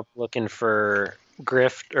 show up looking for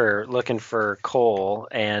Grift or looking for Cole,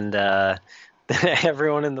 and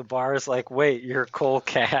everyone in the bar is like, "Wait, you're Cole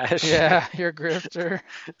Cash." yeah, you're a grifter.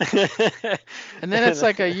 And then it's And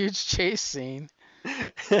like a huge chase scene.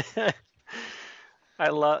 I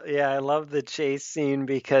love the chase scene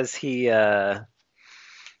because he's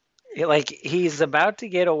about to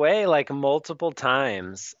get away like multiple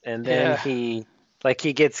times, and then Yeah, he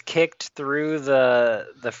gets kicked through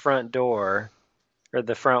the front door or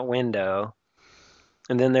the front window,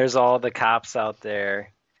 and then there's all the cops out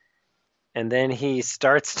there, and then he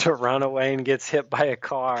starts to run away and gets hit by a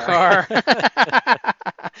car. car.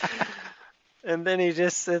 And then he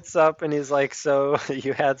just sits up and he's like, "So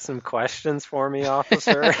you had some questions for me,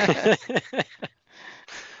 officer?"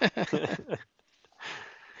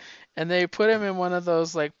 And they put him in one of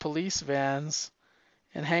those like police vans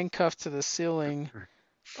and handcuffed to the ceiling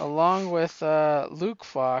along with Luke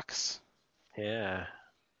Fox. Yeah.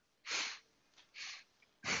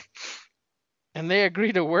 And they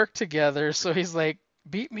agree to work together, so he's like,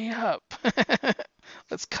 beat me up.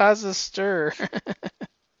 Let's cause a stir.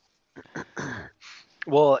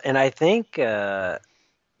 Well, and I think uh,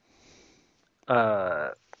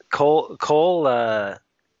 Cole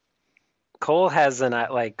has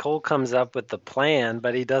Cole comes up with the plan,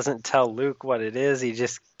 but he doesn't tell Luke what it is. He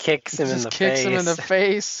just kicks him in Just the kicks him in the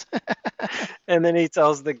face, face. and then he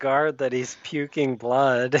tells the guard that he's puking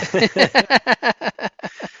blood.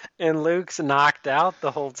 And Luke's knocked out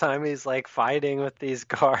the whole time he's like fighting with these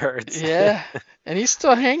guards. Yeah. And he's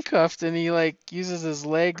still handcuffed and he like uses his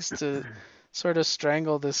legs to sort of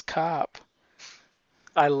strangle this cop.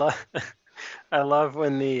 I love I love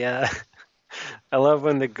when I love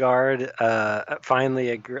when the guard finally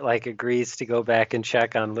agrees to go back and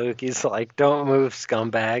check on Luke. He's like, "Don't move,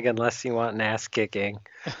 scumbag, unless you want an ass kicking."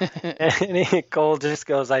 And Cole just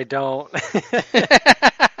goes, "I don't."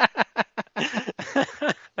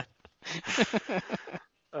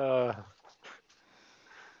 uh,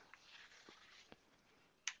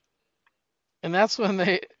 And that's when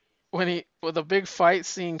the big fight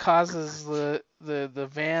scene causes the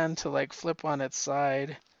van to like flip on its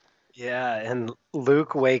side. yeah, and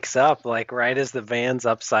Luke wakes up like right as the van's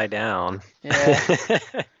upside down. Yeah,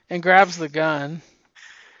 and grabs the gun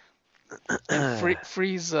and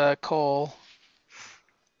frees Cole.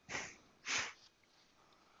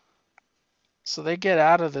 So they get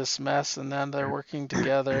out of this mess, and then they're working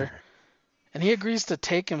together. And he agrees to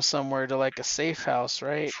take him somewhere to like a safe house,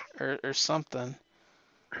 right? Or something.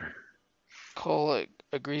 Cole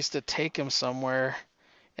agrees to take him somewhere.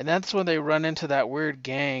 And that's when they run into that weird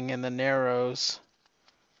gang in the Narrows.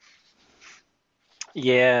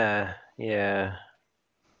 Yeah, yeah.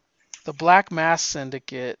 The Black Mass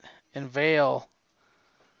Syndicate in Vale.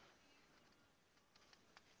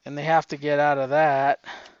 And they have to get out of that.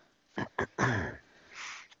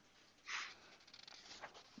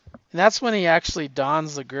 And that's when he actually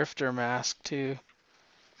dons the grifter mask too.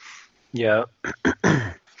 Yeah.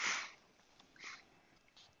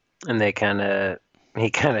 And he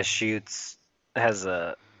kind of shoots, has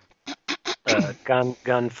a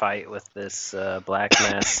gunfight with this Black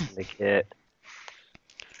Mass Syndicate,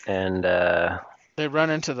 and They run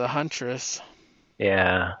into the Huntress.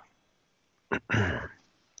 yeah.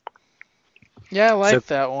 Yeah, I So like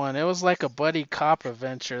that one. It was like a buddy cop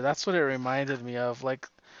adventure. That's what it reminded me of, like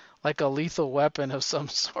a Lethal Weapon of some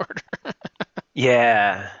sort.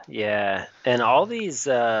 yeah, yeah, and all these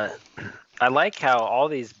I like how all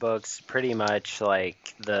these books pretty much like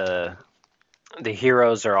the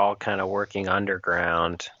heroes are all kind of working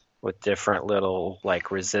underground with different little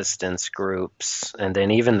like resistance groups, and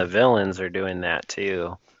then even the villains are doing that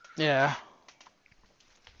too. Yeah.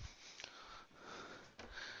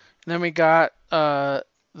 And then we got the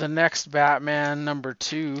next Batman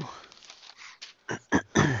 #2,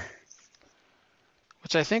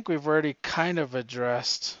 which I think we've already kind of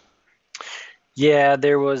addressed. Yeah,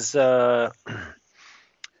 there was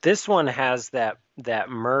this one has that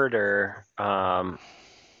murder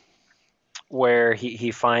where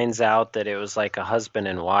he finds out that it was like a husband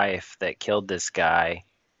and wife that killed this guy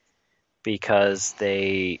because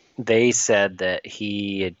they said that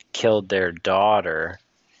he had killed their daughter.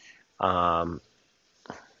 Um,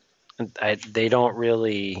 they aren't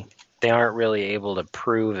really able to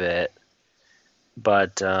prove it,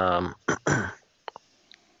 but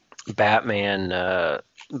Batman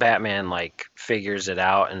like figures it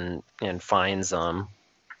out and finds them.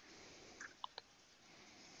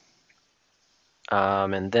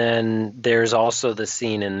 And then there's also the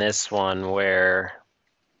scene in this one where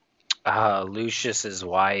Lucius's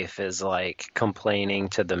wife is like complaining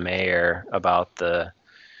to the mayor about the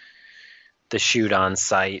shoot on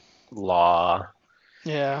sight law,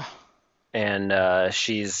 Yeah. and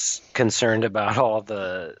she's concerned about all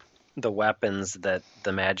the weapons that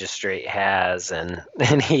the magistrate has, and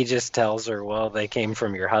he just tells her, well, they came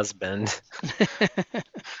from your husband.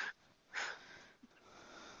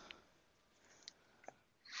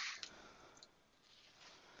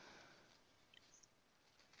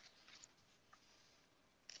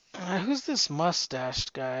 Who's this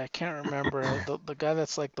mustached guy? I can't remember. The guy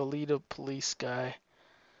that's like the lead of police guy.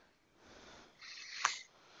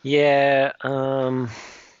 Yeah,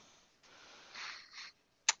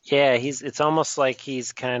 yeah, it's almost like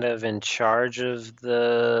he's kind of in charge of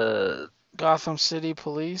the. Gotham City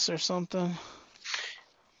Police or something.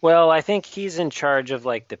 Well, I think he's in charge of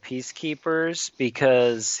like the peacekeepers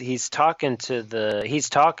because he's talking to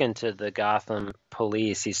the Gotham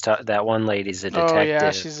police. That one lady's a Oh yeah,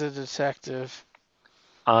 detective. she's a detective.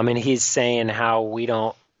 And he's saying how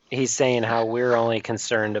we're only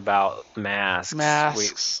concerned about masks.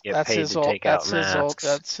 Masks. We get paid to take out masks.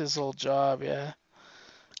 That's his old job, yeah.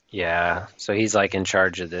 Yeah, so he's like in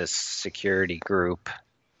charge of this security group.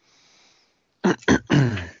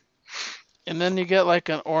 And then you get like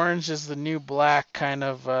an Orange is the New Black kind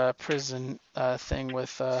of prison thing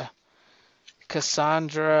with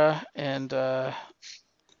Cassandra and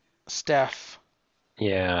Steph.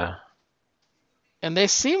 Yeah. And they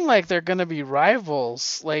seem like they're gonna be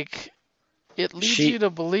rivals. Like it leads She you to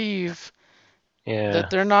believe yeah. that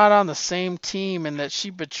they're not on the same team and that she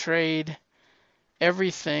betrayed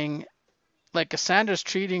everything. Like Cassandra's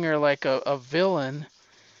treating her like a villain,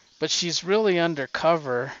 but she's really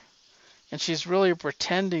undercover and she's really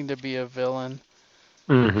pretending to be a villain.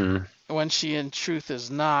 Mhm. when she in truth is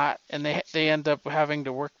not, and they end up having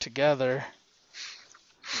to work together.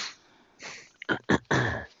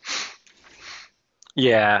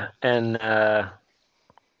 Yeah, and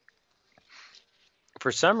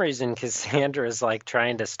for some reason Cassandra's like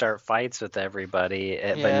trying to start fights with everybody,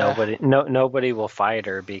 but Yeah. nobody will fight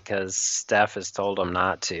her because Steph has told them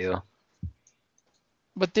not to.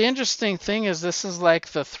 But the interesting thing is this is like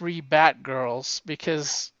the three Batgirls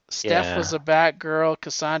because Steph was Yeah. a Batgirl,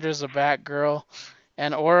 Cassandra's a Batgirl,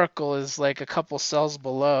 and Oracle is like a couple cells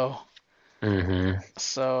below. Hmm.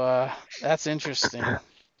 So that's interesting.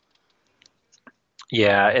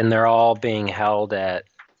 Yeah, and they're all being held at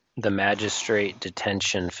the magistrate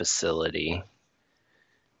detention facility.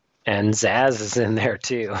 And Zaz is in there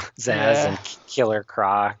too. Zaz Yeah. and Killer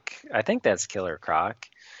Croc. I think that's Killer Croc.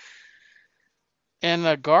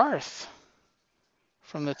 And Garth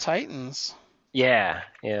from the Titans, Yeah,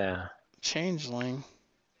 yeah. Changeling.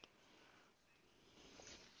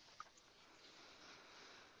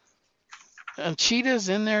 And Cheetah's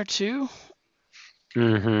in there too.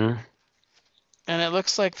 Hmm. And it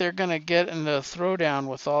looks like they're going to get in the throwdown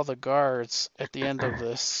with all the guards at the end of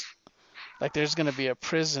this. Like there's going to be a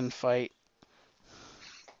prison fight.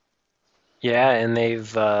 Yeah, and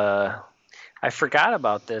they've I forgot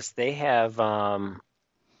about this. They have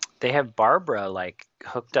Barbara like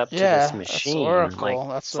hooked up to this Yeah, that's machine. Like Oracle.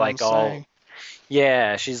 That's it's what I'm like all saying.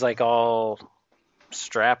 yeah, she's like all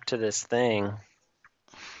strapped to this thing.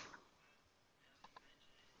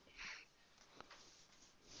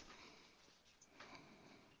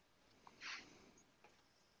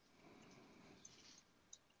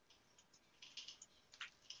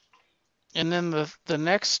 And then the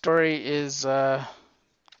next story is the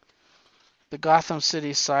Gotham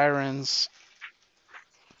City Sirens,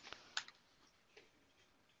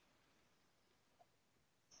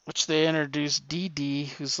 which they introduced Dee Dee,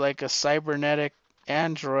 who's like a cybernetic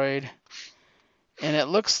android. And it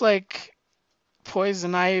looks like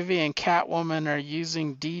Poison Ivy and Catwoman are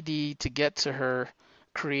using Dee Dee to get to her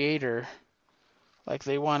creator. Like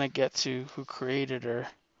they want to get to who created her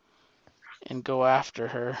and go after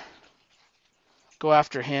her. Go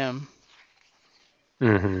after him.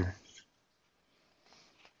 Hmm.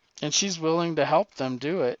 And she's willing to help them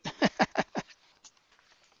do it.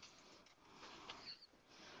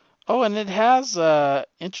 Oh, and it has,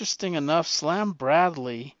 interesting enough, Slam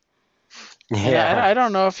Bradley. And Yeah. I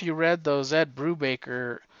don't know if you read those Ed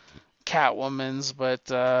Brubaker Catwomans, but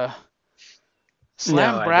No,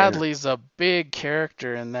 Slam I didn't. Bradley's a big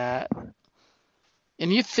character in that.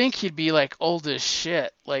 And you'd think he'd be like old as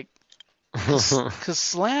shit. Like, cause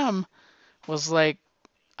Slam was like,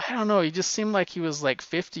 I don't know, he just seemed like he was like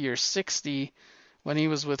 50 or 60 when he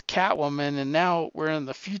was with Catwoman, and now we're in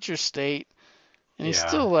the future state, and he's Yeah.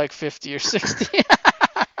 still like 50 or 60.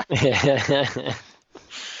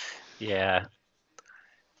 Yeah.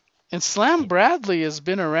 And Slam Bradley has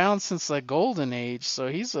been around since the Golden Age, so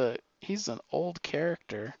he's an old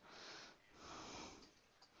character.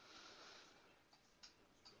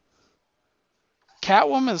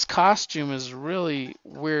 Catwoman's costume is really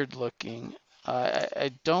weird looking.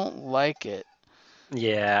 I don't like it.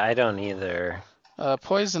 Yeah, I don't either.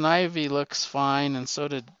 Poison Ivy looks fine, and so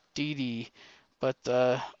did Dee Dee, but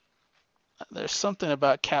there's something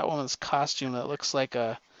about Catwoman's costume that looks like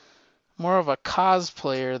a more of a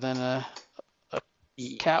cosplayer than a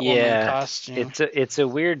Catwoman Yeah, costume. it's a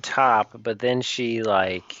weird top, but then she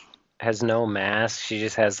like has no mask. She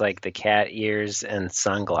just has like the cat ears and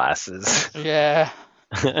sunglasses. Yeah,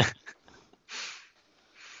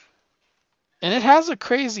 and it has a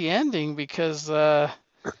crazy ending because the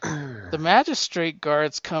magistrate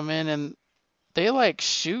guards come in and they like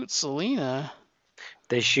shoot Selena.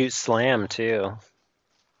 They shoot Slam too.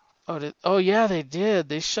 Oh yeah, they did.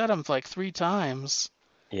 They shot him like 3 times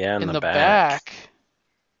Yeah, in in the the back. back.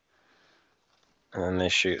 And then they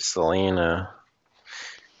shoot Selena.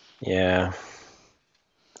 Yeah.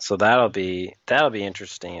 So that'll be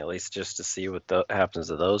interesting at least just to see what happens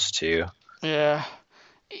to those two. Yeah,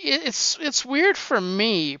 it's weird for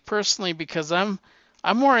me personally because I'm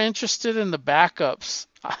more interested in the backups.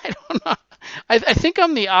 I don't know. I think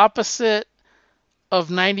I'm the opposite of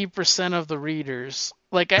 90% of the readers.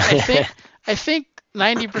 Like I think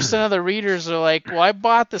 90% of the readers are like, well, I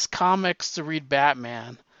bought this comics to read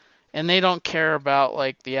Batman, and they don't care about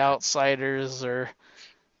like the Outsiders or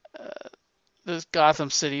uh, the Gotham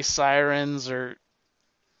City Sirens or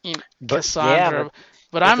But yeah, Cassandra.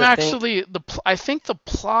 But but I'm the thing actually I think the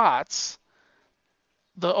plots,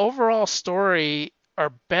 the overall story are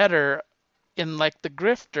better in like the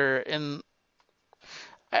Grifter, and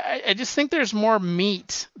I just think there's more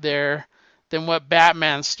meat there than what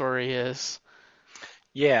Batman's story is.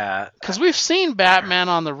 Yeah, Because we've seen Batman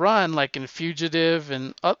on the run, like in Fugitive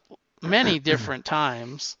and many different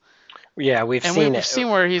times, yeah, we've and seen we've it seen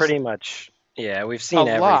where he's pretty much. Yeah, a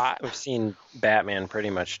lot. we've seen Batman pretty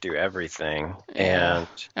much do everything, Yeah, and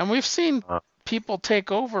and we've seen uh, people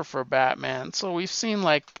take over for Batman. So we've seen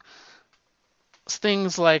like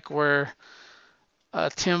things like where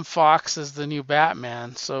Tim Fox is the new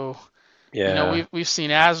Batman. So yeah, we've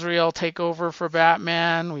seen Azrael take over for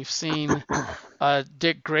Batman. We've seen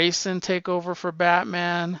Dick Grayson take over for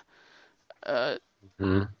Batman. Uh,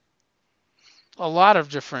 mhm. a lot of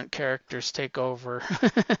different characters take over.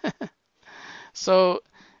 So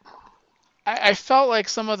I felt like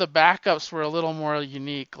some of the backups were a little more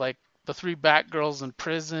unique, like the three Batgirls in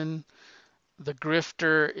prison, the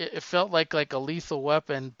Grifter. It felt like a Lethal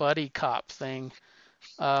Weapon buddy cop thing,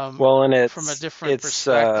 Well, from a different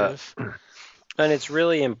perspective. and it's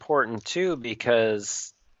really important too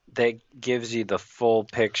because that gives you the full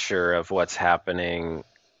picture of what's happening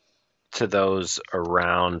to those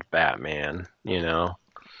around Batman, you know?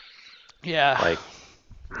 Yeah, Like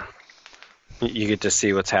you get to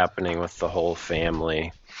see what's happening with the whole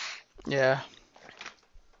family. yeah.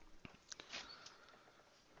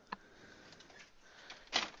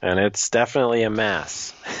 And it's definitely a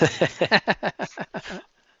mess.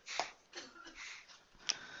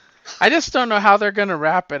 I just don't know how they're gonna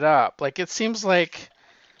wrap it up. Like it seems like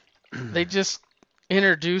they just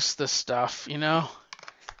introduced the stuff,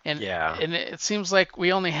 and Yeah. and it seems like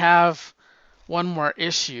we only have one more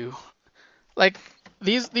issue. Like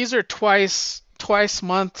these are twice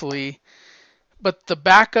monthly, but the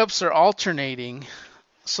backups are alternating,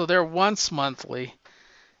 so they're once monthly,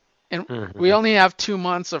 and we Hmm. only have 2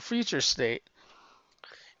 months of Future State.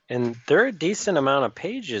 And they're a decent amount of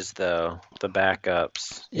pages though, the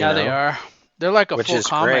backups, Yeah, they are. They're like a which full is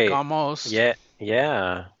comic great. almost. Yeah,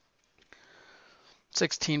 yeah,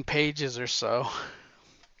 16 pages or so.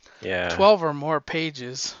 yeah. 12 or more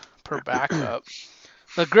pages per backup.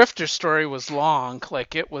 The Grifter story was long,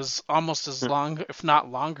 like it was almost as long, if not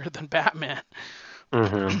longer, than Batman.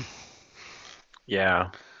 Hmm.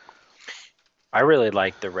 Yeah. I really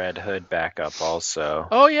like the Red Hood backup also.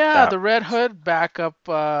 Oh yeah, That the Red Hood backup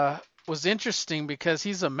was interesting because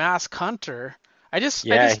he's a mask hunter. I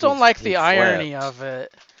yeah, just don't like he the irony flipped. of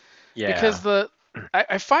it because Yeah.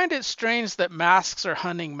 I find it strange that masks are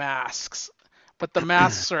hunting masks, but the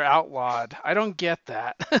masks are outlawed. I don't get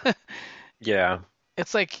that. Yeah.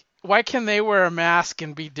 It's like why can they wear a mask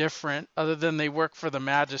and be different other than they work for the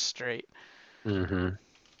magistrate? Hmm.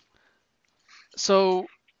 So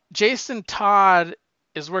Jason Todd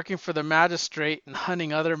is working for the magistrate and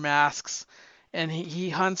hunting other masks, and he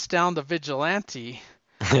hunts down the vigilante.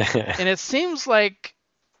 And it seems like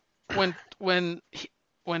when when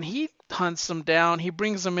when he hunts them down, he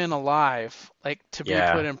brings them in alive, like to be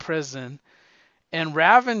put Yeah. in prison. And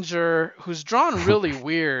Ravenger, who's drawn really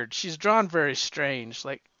weird, she's drawn very strange.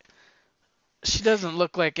 Like she doesn't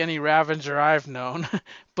look like any Ravenger I've known,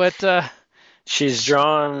 but sh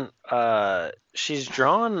She's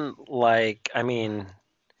drawn like, I mean,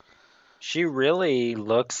 she really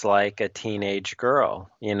looks like a teenage girl,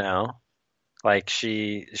 you know? Like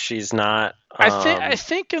she's not I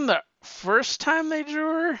think in the first time they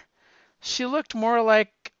drew her, she looked more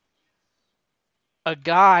like a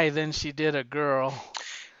guy than she did a girl.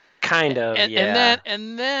 kind of, And yeah.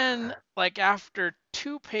 then like after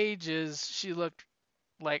 2 pages, she looked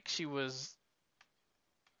like she was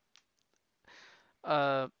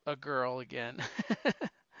a girl again.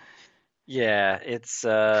 Yeah, it's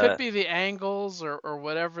Could be the angles or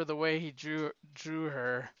whatever the way he drew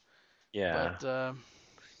her, yeah. but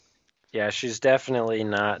Yeah, she's definitely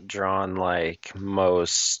not drawn like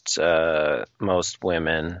most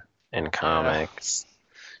women in yeah, comics.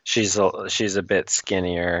 She's a bit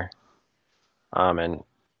skinnier, and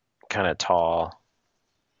kind of tall.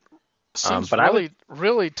 seems But I would,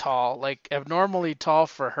 really tall, like abnormally tall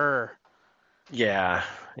for her. yeah,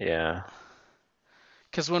 yeah,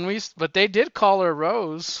 Because but they did call her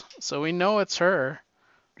Rose, so we know it's her,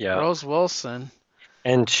 yeah. Rose Wilson.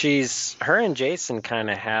 And her and Jason kind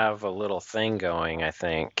of have a little thing going, I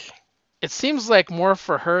think. It seems like more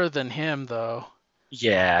for her than him, though.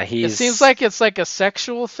 Yeah, It seems he's, like it's like a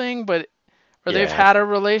sexual thing, but or they've yeah, had a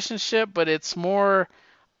relationship, but it's more.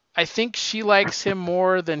 I think she likes him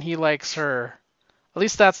more than he likes her. At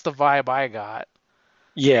least that's the vibe I got.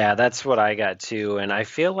 yeah, that's what I got too. And I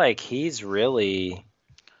feel like he's really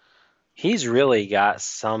got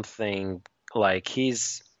something like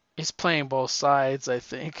He's playing both sides, I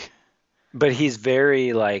think. but he's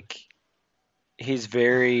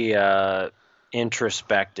very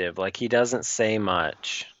introspective. Like he doesn't say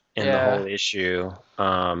much in the Yeah. whole issue.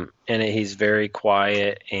 And he's very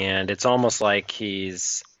quiet, and it's almost like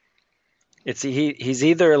he's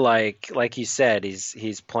either like you said,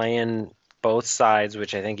 he's playing both sides,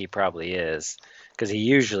 which I think he probably is, because he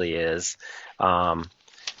usually is. Um,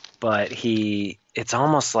 but it's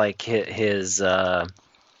almost like his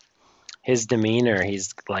demeanor,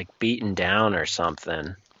 he's like beaten down or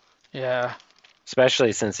something, Yeah.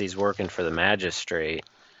 especially since he's working for the magistrate.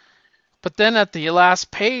 But then at the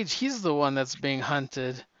last page, he's the one that's being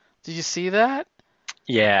hunted. Did you see that?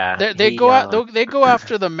 Yeah, They go out. They go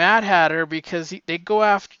after the Mad Hatter because they go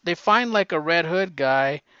after. They find like a Red Hood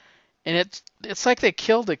guy, and it's like they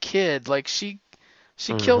killed a kid. Like she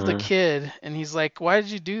killed the hmm kid, and he's like, "Why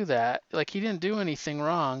did you do that? Like he didn't do anything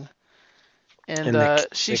wrong." And and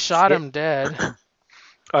she the shot kid, him dead.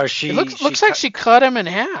 or It she looks she looks like cut, she cut him in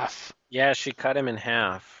half. yeah, she cut him in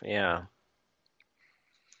half. Yeah,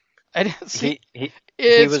 I didn't see. he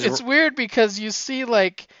It's was it's weird because you see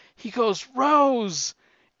like he goes Rose,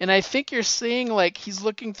 and I think you're seeing like he's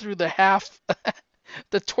looking through the half,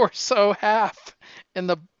 the torso half, and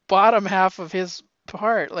the bottom half of his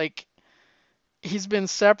part. Like he's been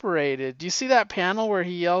separated. Do you see that panel where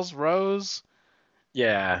he yells Rose?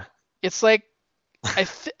 yeah. It's like I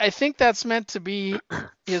think that's meant to be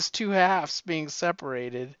his two halves being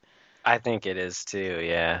separated. I think it is too.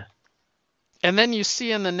 Yeah, And then you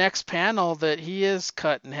see in the next panel that he is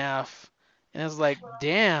cut in half. And it's like,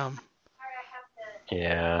 damn.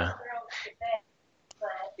 yeah.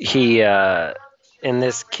 He and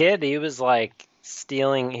this kid, he was like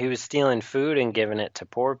stealing. He was stealing food and giving it to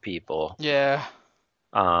poor people. Yeah.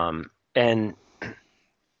 Um, and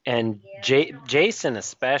Jason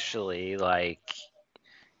especially, like,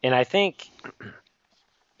 and I think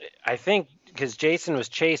because Jason was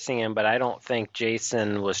chasing him, but I don't think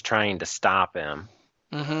Jason was trying to stop him.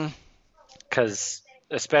 Mhm. Because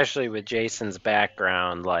especially with Jason's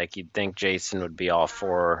background, like you'd think Jason would be all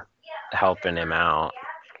for helping him out.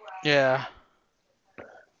 Yeah.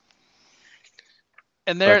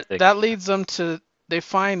 And But that leads them to they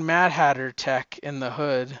find Mad Hatter tech in the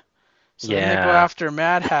hood. So then they go yeah, after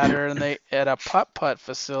Mad Hatter and they at a putt-putt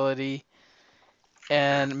facility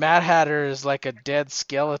and Mad Hatter is like a dead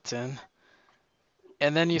skeleton.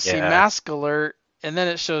 And then you see yeah, Mask Alert and then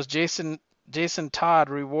it shows Jason Todd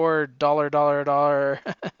reward dollar dollar dollar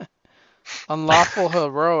unlawful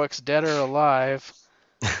heroics dead or alive.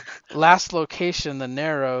 Last location the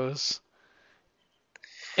Narrows.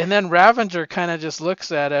 And then Ravenger kind of just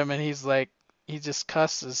looks at him and he's like he just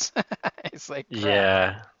cusses. He's like crap.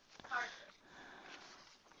 yeah.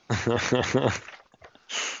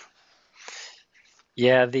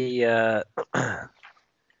 Yeah, the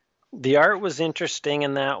art was interesting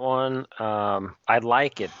in that one. I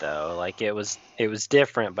like it though. Like it was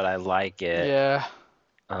different, but I like it. Yeah.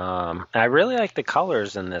 I really like the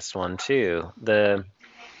colors in this one too.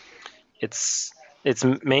 It's it's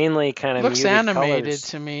mainly kind of Looks muted animated colors.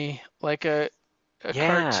 to me, like a Yeah,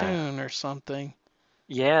 cartoon or something.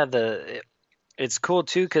 yeah. It's cool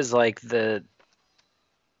too because like the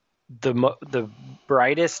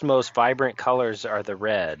brightest, most vibrant colors are the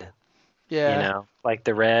red. Yeah. Like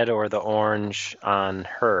the red or the orange on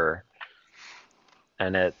her,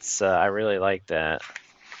 and it's I really like that.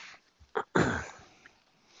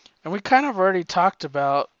 And we kind of already talked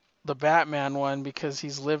about the Batman one because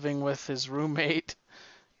he's living with his roommate.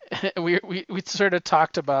 We sort of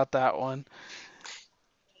talked about that one.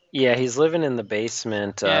 Yeah, he's living in the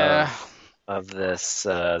basement Yeah. of this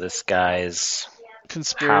guy's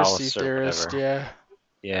Conspiracy house or theorist, whatever. yeah.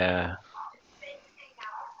 Yeah.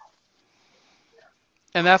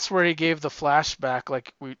 And that's where he gave the flashback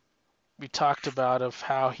like we talked about of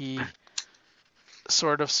how he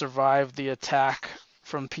sort of survived the attack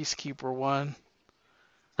from Peacekeeper 1.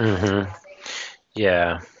 Mhm.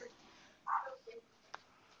 Yeah.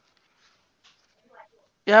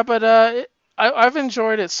 Yeah, but I've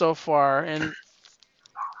enjoyed it so far, and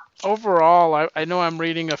overall, I know I'm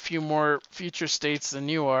reading a few more future states than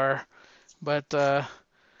you are, but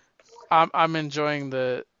I'm enjoying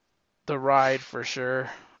the ride for sure.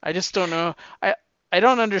 I just don't know. I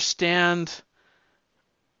don't understand.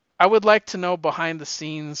 I would like to know behind the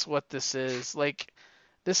scenes what this is. Like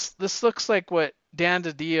this looks like what Dan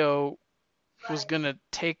DiDio was gonna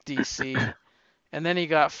take DC, and then he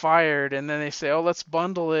got fired, and then they say, oh, let's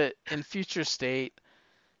bundle it in future state,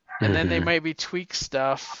 and then they Mhm. maybe tweak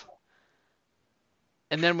stuff,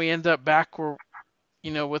 and then we end up back where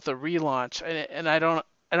with a relaunch, and I don't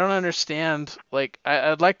understand. Like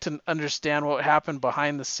I'd like to understand what happened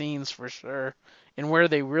behind the scenes for sure, and where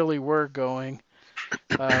they really were going.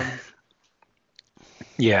 Um,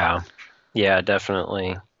 Yeah. Yeah,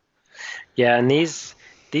 definitely. Yeah, and these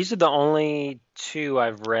are the only two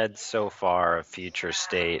I've read so far of Future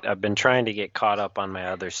State. I've been trying to get caught up on my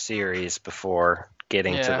other series before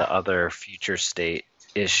getting to Yeah. the other Future State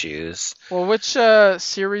issues. Well, which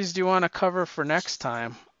series do you want to cover for next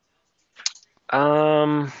time?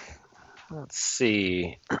 Um, let's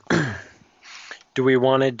see. Do we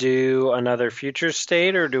want to do another Future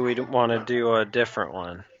State or do we want to do a different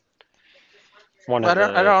one? One I of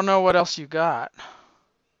don't I the don't know what else you got.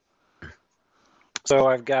 So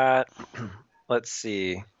I've got let's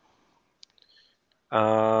see.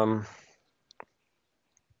 Um,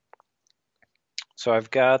 so I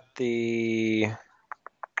got the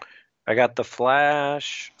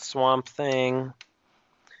Flash, Swamp Thing,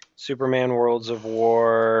 Superman Worlds of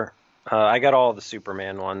War. I got all the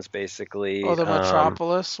Superman ones Oh, basically. the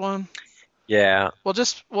Metropolis one? Yeah.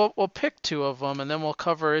 We'll pick two of them and then we'll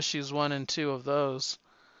cover issues 1 and 2 of those.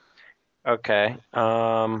 Okay.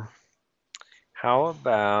 How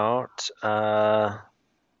about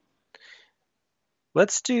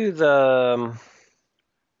let's do the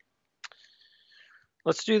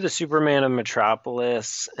Superman of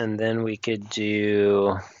Metropolis, and then we could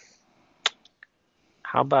do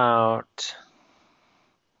how about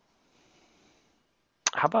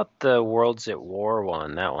the Worlds at War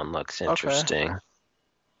one? That one looks Okay. interesting.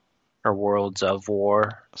 Or Worlds of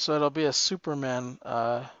War. So it'll be a Superman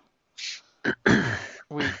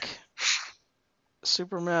week.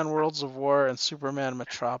 Superman Worlds of War and Superman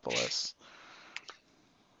Metropolis.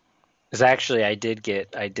 Because actually, I did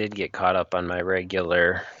get caught up on my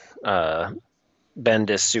regular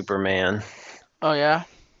Bendis Superman. Oh yeah.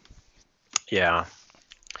 Yeah.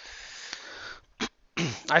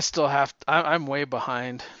 I still have. I'm way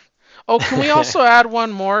behind. Oh, can we also add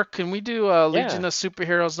one more? Can we do Yeah. Legion of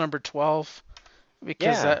Superheroes number 12? Because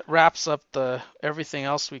Yeah. that wraps up the everything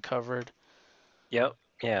else we covered. Yep.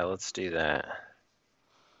 Yeah. Let's do that.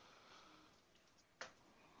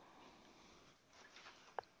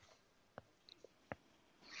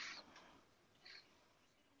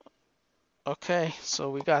 Okay, so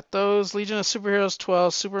we got those Legion of Superheroes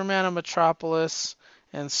 12, Superman of Metropolis,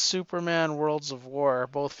 and Superman Worlds of War,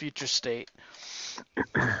 both future state.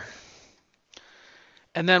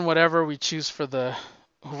 And then whatever we choose for the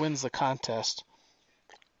who wins the contest.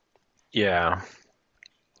 Yeah.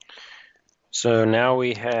 So now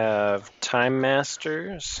we have Time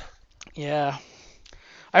Masters. Yeah.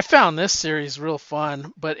 I found this series real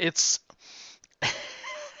fun, but it's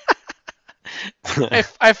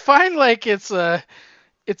I find like it's a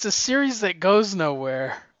series that goes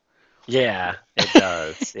nowhere. Yeah, it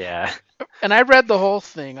does. Yeah. And I read the whole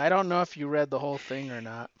thing. I don't know if you read the whole thing or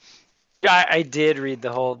not. I did read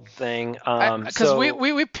the whole thing. Because we, So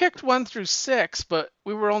we we picked 1 through 6, but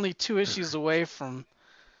we were only 2 issues away from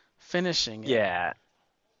finishing it. yeah.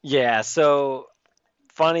 Yeah, so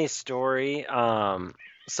funny story.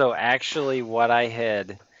 So actually what I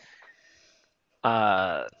had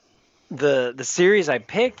uh the series I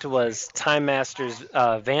picked was Time Masters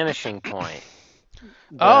Vanishing Point.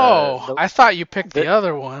 Oh, The I thought you picked the the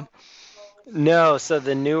other one. No, so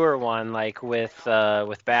the newer one, like with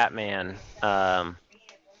Batman.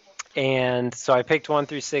 And so I picked 1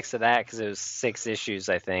 through 6 of that because it was 6 issues,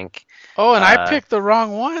 I think. Oh, and I Uh, picked the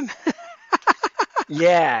wrong one.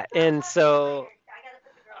 yeah, and so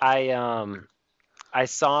I I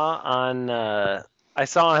saw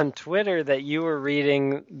on Twitter that you were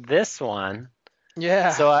reading this one.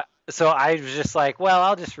 Yeah. So I was just like, well,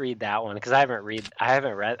 I'll just read that one because I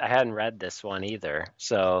hadn't read this one either.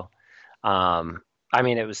 So I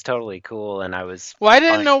mean, it was totally cool, and I was Well, I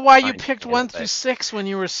didn't know why you fine picked into one through it. six when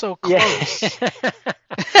you were so Yeah. close.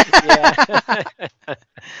 Yeah.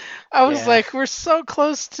 I was Yeah. like, we're so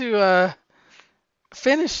close to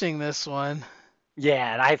finishing this one.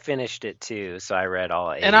 Yeah, and I finished it too, so I read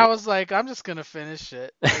all And I 8. was like, I'm just gonna finish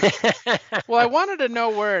it. Like, well, I wanted to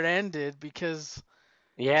know where it ended because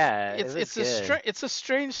Yeah, it was it's good. it's a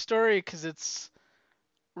strange story because it's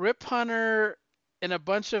Rip Hunter and a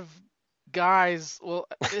bunch of guys. Well,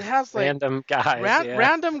 it has like Random guys, yeah.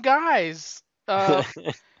 random guys.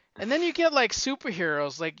 And then you get like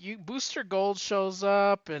superheroes. Like you Booster Gold shows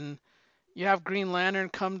up and you have Green Lantern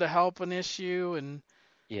come to help an issue, and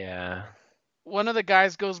Yeah. one of the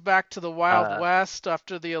guys goes back to the Wild Uh, West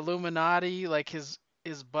after the Illuminati, like his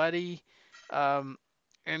buddy,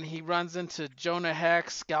 and he runs into Jonah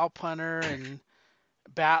Hex, Scalp Hunter, and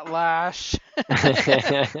Batlash.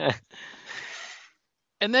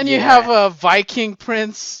 And then you have yeah. a Viking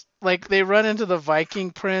Prince, like they run into the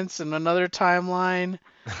Viking Prince in another timeline.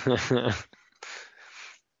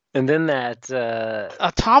 And then that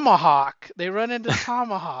A Tomahawk. They run into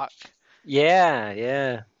Tomahawk. yeah,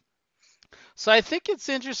 yeah. So I think it's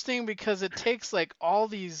interesting because it takes like all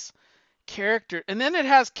these characters, and then it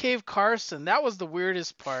has Cave Carson. That was the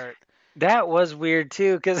weirdest part. That was weird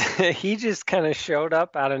too, because he just kind of showed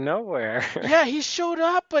up out of nowhere. Yeah, he showed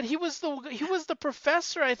up, but he was the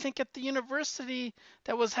professor, I think, at the university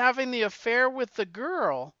that was having the affair with the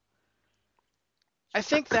girl. I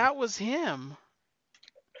think that was him.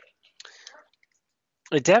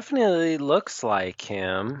 It definitely looks like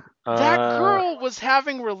him. That girl was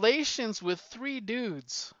having relations with three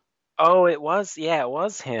dudes. Oh, yeah, it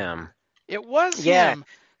was him. It was Yeah. him.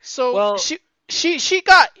 So Well,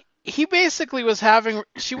 he basically was having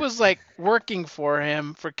she was like working for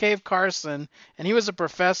him for Cave Carson, and he was a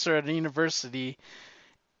professor at a university,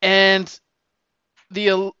 and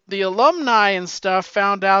the alumni and stuff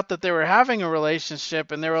found out that they were having a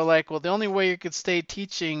relationship, and they were like, well, the only way you could stay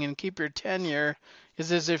teaching and keep your tenure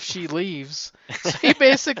is as if she leaves. So he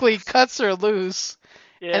basically cuts her loose,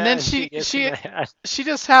 and yeah, then and she gets mad. she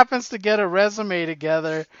just happens to get a resume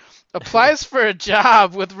together, applies for a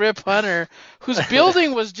job with Rip Hunter, whose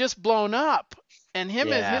building was just blown up, and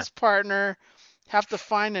him and Yeah, his partner have to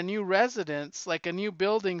find a new residence, like a new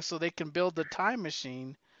building, so they can build the time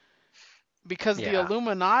machine. Because the yeah.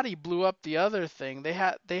 Illuminati blew up the other thing. They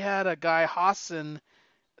had a guy Hassan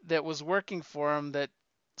that was working for him that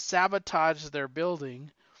sabotaged their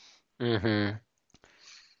building, Mm-hmm.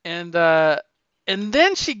 and and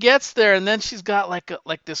then she gets there, and then she's got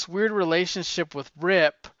like this weird relationship with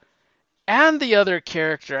Rip and the other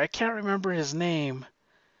character. I can't remember his name.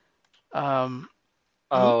 Um,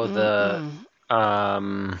 Oh, mm-mm-mm.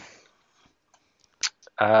 um,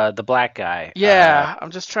 the black guy. Yeah,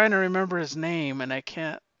 I'm just trying to remember his name, and I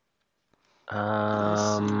can't. Let me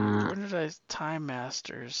see. Um, Where did I Time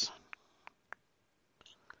Masters?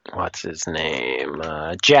 what's his name?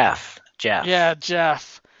 Jeff. Jeff. Yeah,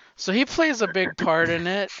 Jeff. So he plays a big part in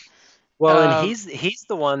it. Well, and Um, he's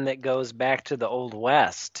the one that goes back to the Old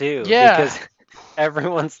West too, because yeah.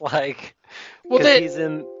 everyone's like, Well, because they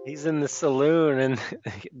he's in the saloon, and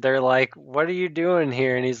they're like, "What are you doing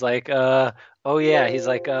here?" And he's like, oh yeah." He's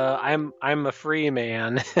like, I'm a free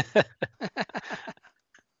man."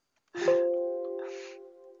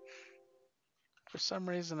 for some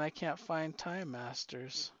reason I can't find Time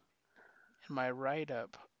Masters in my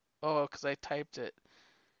write-up. Oh, because I typed it.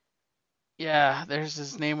 Yeah, there's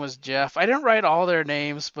his name was Jeff. I didn't write all their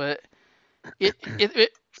names, but it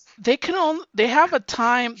they can only they have a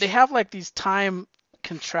time they have like these time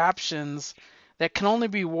contraptions that can only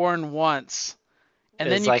be worn once,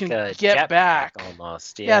 and then It's you like can a get jetpack back.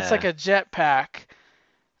 almost. Yeah, it's like Yeah. a jetpack.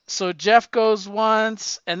 So Jeff goes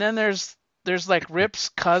once, and then there's like Rip's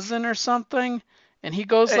cousin or something, and he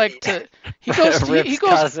goes like to he Rip's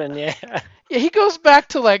goes cousin, yeah. yeah, he goes back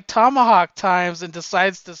to like Tomahawk times and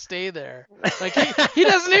decides to stay there. Like he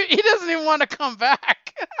doesn't even want to come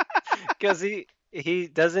back. Because he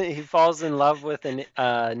falls in love with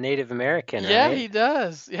a Native American, Yeah, right? he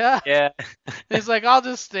does. Yeah. Yeah. And he's like, I'll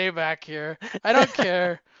just stay back here. I don't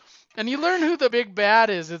care. And you learn who the big bad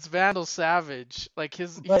is. It's Vandal Savage. Like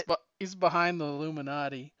But he's behind the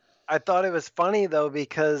Illuminati. I thought it was funny though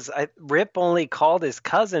because Rip only called his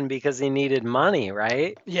cousin because he needed money,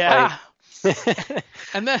 right? Like, Yeah. and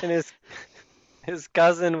And then his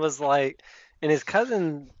cousin was like, and his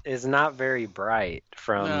cousin is not very bright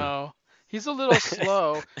from. no, he's a little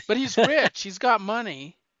slow, but he's rich. He's got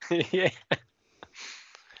money. Yeah.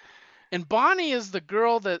 And Bonnie is the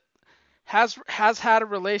girl that has had a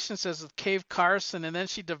relationship with Cave Carson, and then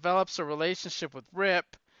she develops a relationship with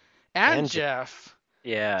Rip and And Jeff.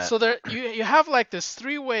 yeah. So there you have like this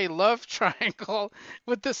three-way love triangle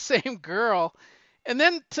with the same girl. And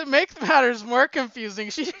then to make matters more confusing,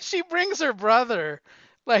 she brings her brother,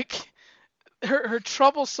 like her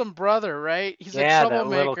troublesome brother, right? He's a Yeah, that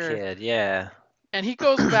little troublemaker, kid, yeah. and he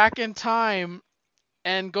goes back in time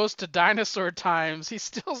and goes to dinosaur times. He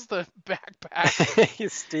steals the backpack, He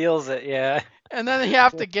steals it, yeah. and then they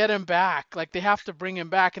have to get him back. Like they have to bring him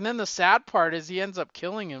back. And then the sad part is he ends up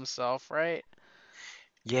killing himself, right?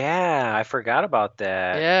 Yeah, I forgot about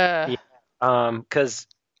that. Yeah. Yeah. 'Cause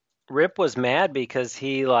Rip was mad because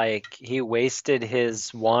he wasted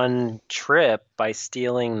his one trip by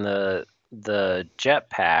stealing the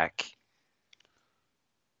jetpack.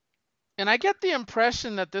 And I get the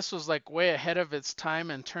impression that this was like way ahead of its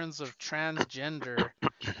time in terms of transgender,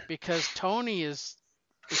 because Tony is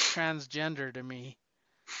transgender to me.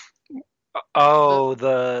 The Oh,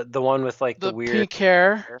 the one with like the the weird pink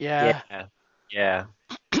hair, hair. yeah. Yeah. Yeah.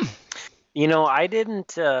 I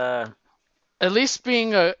didn't At least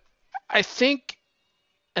being a, I think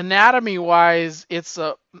anatomy wise, it's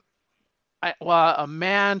a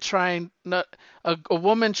man trying not a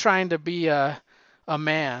woman trying to be a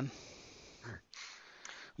man.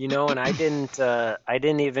 And I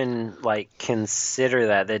didn't even like consider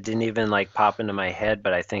that. That didn't even like pop into my head,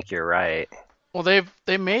 but I think you're right. Well,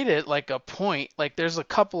 they made it like a point. Like there's a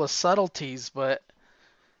couple of subtleties, but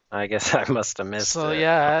I guess I must have missed so it.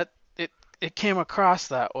 yeah, it came across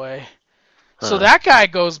that way. So Huh. that guy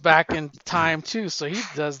goes back in time too, so he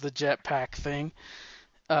does the jetpack thing.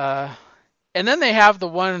 Uh, and then they have the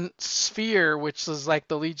one sphere, which is like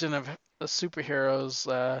the Legion of the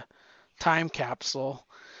Superheroes time capsule.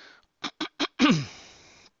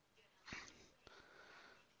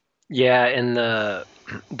 Yeah, and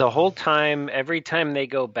the whole time, every time they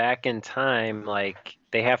go back in time, like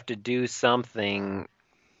they have to do something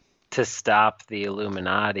to stop the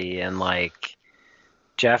Illuminati, and like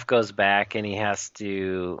Jeff goes back and he has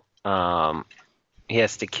to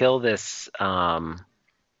kill this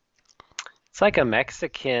it's like a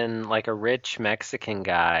Mexican, like a rich Mexican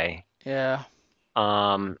guy, Yeah,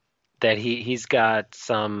 um that he's got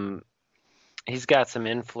some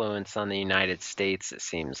influence on the United States, it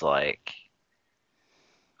seems like.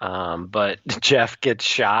 But Jeff gets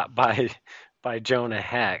shot by Jonah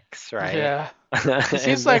Hex, right? yeah. Cause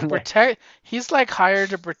And then he's like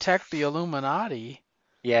hired to protect the Illuminati.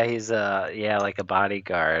 yeah, he's like a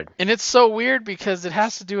bodyguard. And it's so weird because it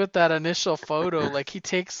has to do with that initial photo. Like he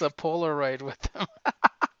takes a Polaroid with him.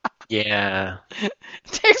 Yeah.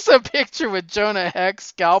 Takes a picture with Jonah Hex,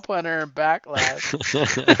 Scalp Hunter, and Backlash.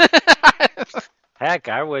 Heck,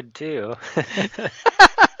 I would too.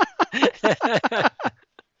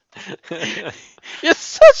 It's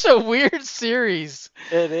such a weird series.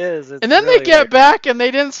 It is. And It's then they really get weird. back and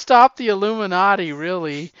they didn't stop the Illuminati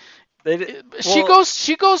really. They did, She well,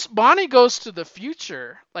 goes Bonnie goes to the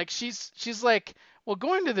future. Like she's like, well,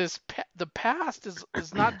 going to the past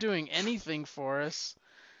is not doing anything for us.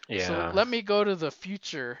 So yeah. let me go to the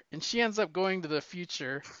future. And she ends up going to the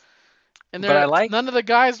future. And But I like none of the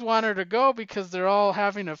guys want her to go because they're all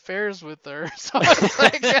having affairs with her. So it's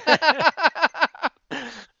like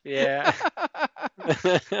yeah.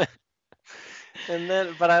 And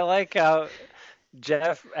then but I like how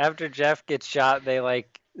after Jeff gets shot, they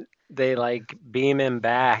like beam him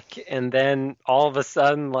back, and then all of a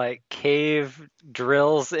sudden like Cave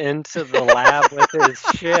drills into the lab with his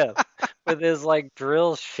ship, with his like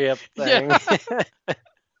drill ship thing.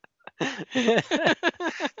 yeah.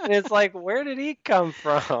 And it's like, where did he come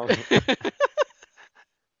from?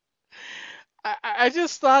 I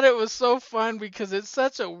just thought it was so fun because it's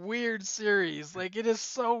such a weird series. Like it is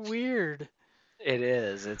so weird. It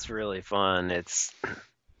is. It's really fun. It's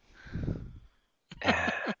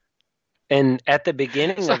and at the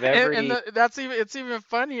beginning So of every that's even it's even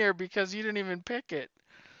funnier because you didn't even pick it.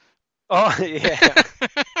 oh yeah.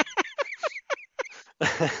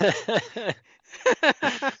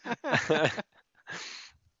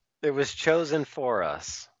 It was chosen for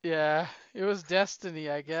us. Yeah, it was destiny,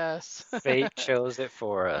 I guess. Fate chose it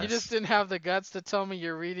for You just us. didn't have the guts to tell me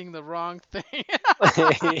you're reading the wrong thing.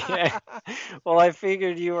 Yeah. Well, I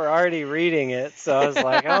figured you were already reading it, so I was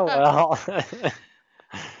like, oh well.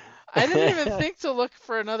 I didn't even think to look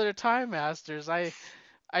for another Time Masters. I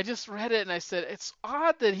just read it and I said it's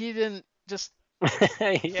odd that he didn't just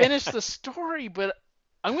Yeah. finish the story, but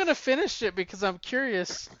I'm gonna finish it because I'm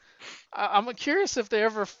curious. I'm curious if they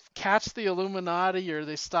ever catch the Illuminati or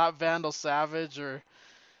they stop Vandal Savage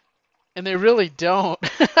and they really don't.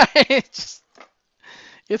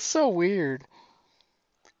 It's so weird,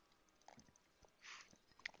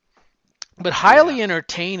 but Yeah. highly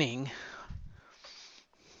entertaining.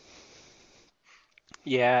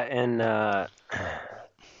 Yeah, and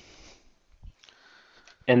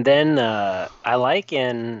then I like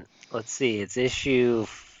in let's see, it's issue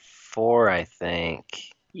 4, I think.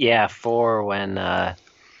 Yeah, 4 when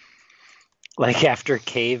like after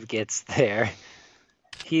Cave gets there,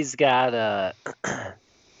 he's got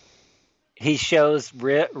he shows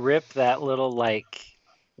Rip that little like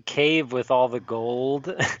cave with all the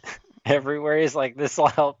gold everywhere. He's like, this will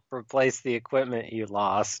help replace the equipment you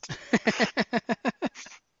lost.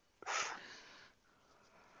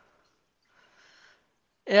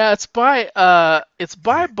 Yeah, it's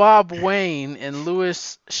by Bob Wayne and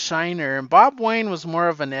Louis Shiner. And Bob Wayne was more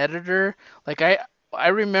of an editor. Like I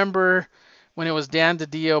remember when it was Dan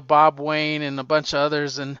DiDio, Bob Wayne, and a bunch of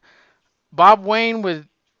others. And Bob Wayne would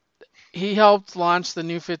he helped launch the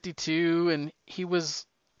New 52, and he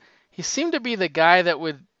seemed to be the guy that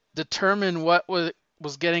would determine what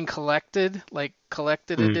was getting collected, like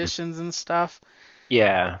collected Mm, editions and stuff.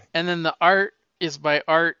 yeah. And then the art is by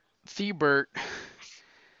Art Thibert,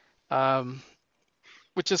 um,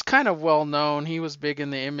 which is kind of well known. He was big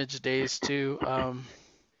in the Image days too.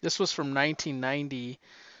 This was from 1990,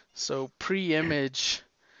 so pre-Image.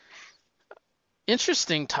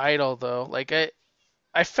 Interesting title though. Like I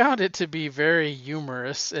found it to be very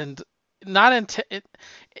humorous and not and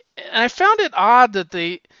I found it odd that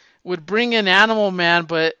they would bring in Animal Man,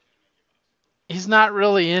 but he's not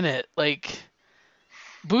really in it. Like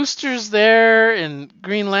Booster's there and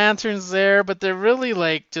Green Lantern's there, but they're really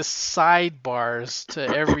like just sidebars to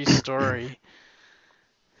every story.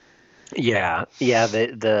 Yeah, yeah.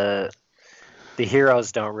 The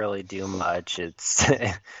heroes don't really do much. It's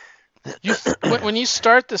You when you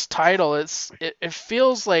start this title, it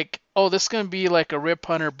feels like, oh, this is gonna be like a Rip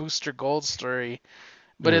Hunter Booster Gold story,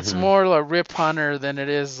 but it's hmm more a Rip Hunter than it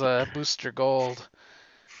is Booster Gold.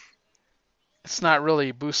 It's not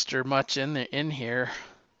really Booster much in here.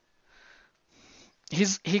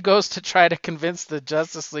 He goes to try to convince the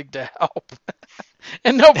Justice League to help,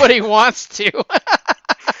 and nobody wants to.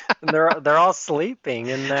 And they're all sleeping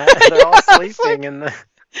in that. They're all It's like sleeping in the.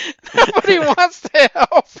 nobody wants to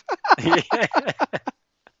help. Yeah,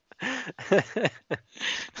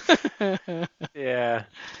 Yeah.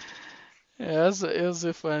 it was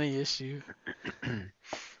a funny issue.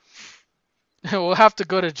 We'll have to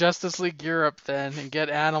go to Justice League Europe then and get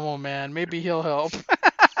Animal Man. Maybe he'll help.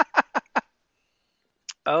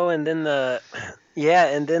 Oh, and then the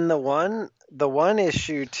one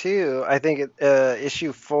issue too. I think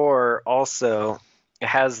issue 4 also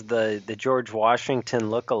has the George Washington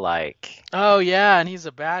look-alike. Oh yeah, and he's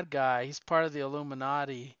a bad guy. He's part of the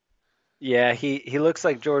Illuminati. Yeah, he looks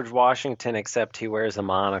like George Washington except he wears a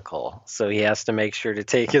monocle, so he has to make sure to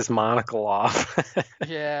take his monocle off.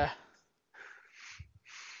 Yeah.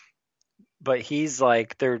 But he's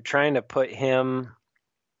like they're trying to put him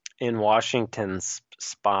in Washington's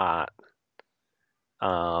spot.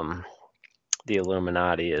 Um, the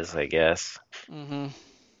Illuminati is, I guess. Mhm.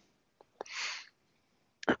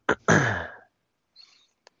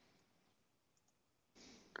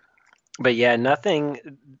 But yeah,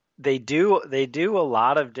 nothing. They do a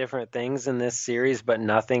lot of different things in this series, but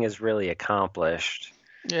nothing is really accomplished.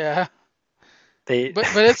 Yeah. They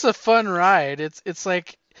But it's a fun ride. It's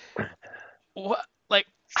like what like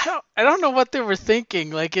I don't know what they were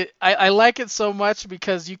thinking. Like I like it so much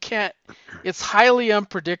because you can't it's highly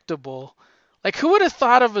unpredictable. Like who would have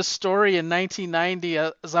thought of a story in 1990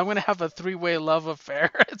 as I'm going to have a three-way love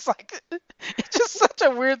affair? It's like it's just such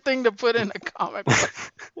a weird thing to put in a comic book.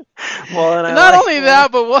 well, and And I not like only when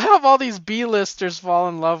that, but we'll have all these B-listers fall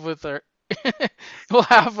in love with her. We'll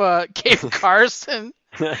have Cave Carson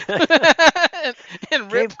and,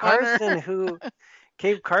 and Rip Gabe Hunter. Carson who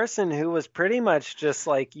Gabe Carson who was pretty much just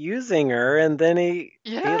like using her, and then he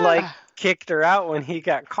like Yeah. kicked her out when he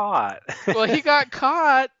got caught. Well, he got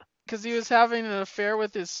caught because he was having an affair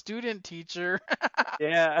with his student teacher,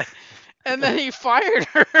 Yeah. and then he fired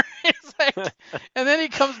her. It's like, and then he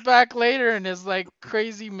comes back later and is like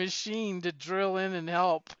crazy machine to drill in and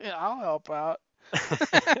help. Yeah, I'll help out.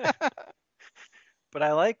 But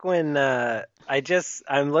I like when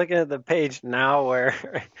I'm looking at the page now where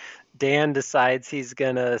Dan decides he's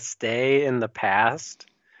gonna stay in the past,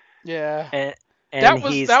 Yeah, and and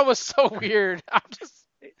he's that was so weird. I'm just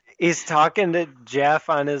he's talking to Jeff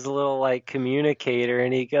on his little like communicator,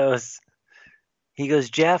 and he goes,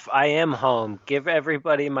 Jeff, I am home. Give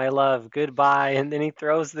everybody my love. Goodbye. And then he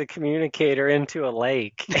throws the communicator into a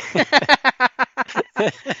lake.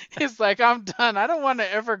 he's like, I'm done. I don't want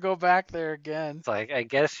to ever go back there again. It's like, I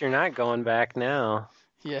guess you're not going back now.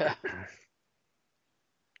 Yeah,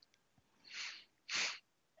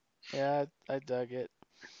 yeah, I dug it.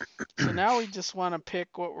 So now we just want to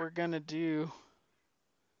pick what we're gonna do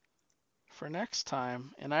for next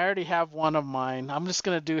time. And I already have one of mine. I'm just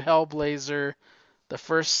gonna do Hellblazer, the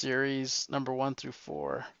first series, number 1 through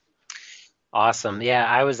 4. Awesome. Yeah,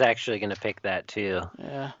 I was actually going to pick that too.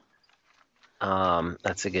 Yeah.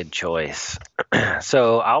 That's a good choice.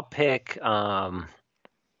 So I'll pick the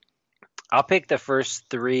first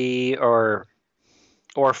 3 or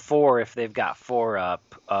 4 if they've got 4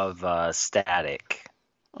 up of Static.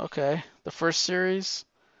 Okay. The first series.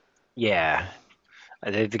 Yeah.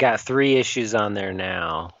 They've got 3 issues on there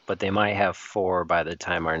now, but they might have 4 by the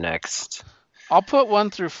time our next. I'll put 1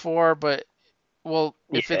 through 4, but well,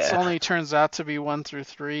 if it's Yeah. only turns out to be 1 through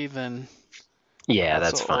 3, then Yeah, that's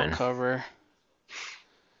that's what we'll fine. cover.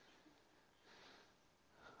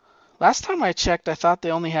 Last time I checked, I thought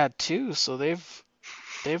they only had 2, so they've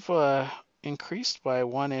increased by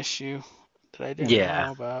 1 issue that I didn't Yeah.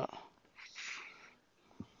 know about.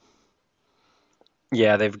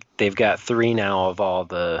 Yeah, they've got 3 now of all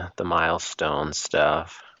the milestone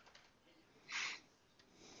stuff.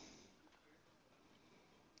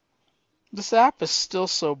 This app is still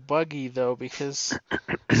so buggy though because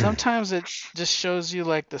sometimes it just shows you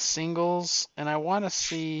like the singles, and I want to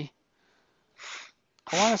see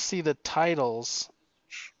the titles.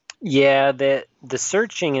 Yeah, the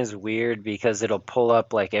searching is weird because it'll pull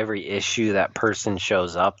up like every issue that person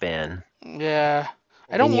shows up in. Yeah.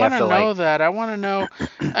 I And then don't you want have to to like know that. I want to know.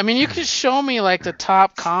 I mean, you could show me like the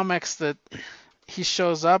top comics that he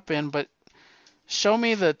shows up in, but show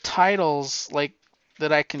me the titles like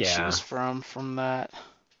that I can yeah, choose from that.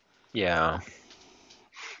 yeah.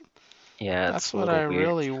 Yeah, it's That's a what I little weird.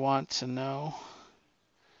 really want to know.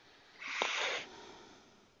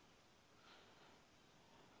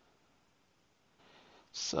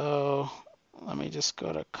 So, let me just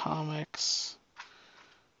go to comics,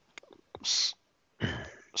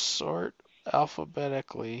 sort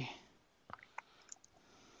alphabetically.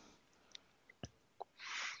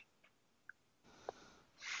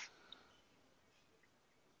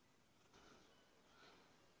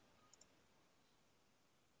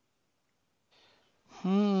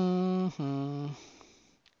 Hmm.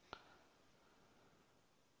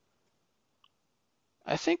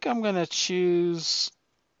 I think I'm gonna choose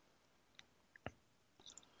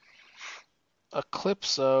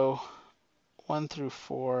Eclipso 1 through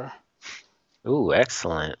 4. Ooh,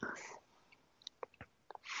 excellent.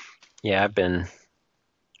 Yeah, I've been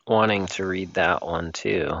wanting to read that one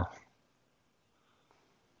too.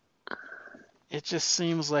 It just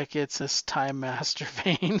seems like it's this Time Master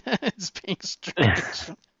vein. It's being strange.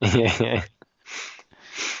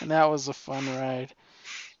 And that was a fun ride.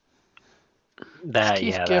 It's That, Keith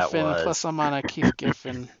yeah, that Giffen, was. plus I'm on a Keith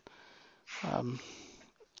Giffen. Um,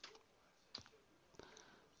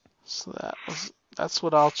 so that's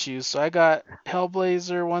what I'll choose. So I got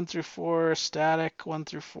Hellblazer 1 through 4, Static 1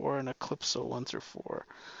 through 4, and Eclipso 1 through 4.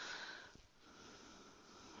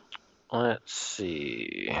 Let's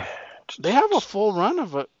see. They have a full run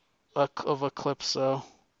of Eclipso.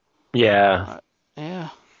 Yeah, Yeah.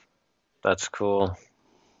 that's cool.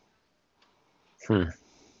 Hmm.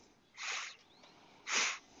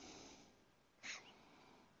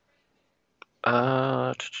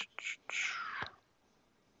 Uh,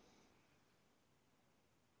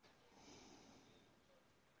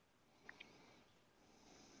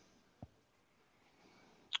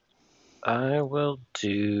 I will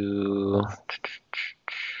do.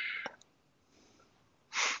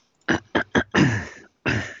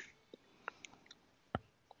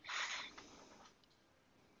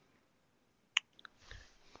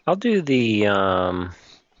 I'll do the. I'll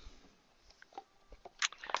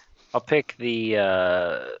pick the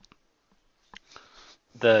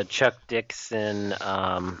Chuck Dixon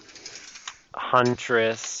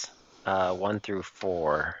Huntress 1 through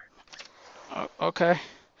 4. Okay.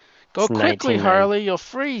 Go It's quickly, 1990, Harley. You'll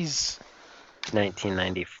freeze.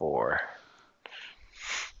 1994.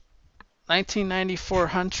 1994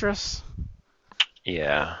 Huntress.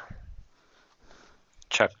 Yeah,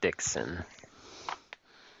 Chuck Dixon.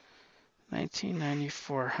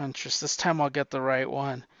 1994 Huntress. This time I'll get the right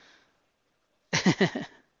one.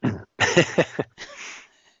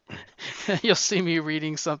 You'll see me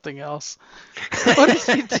reading something else. What did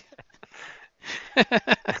he do?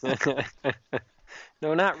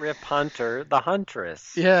 No, not Rip Hunter, the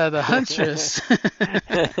Huntress. Yeah, the Huntress.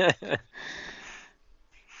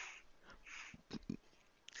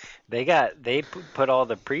 They put all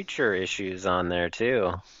the Preacher issues on there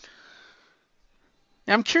too.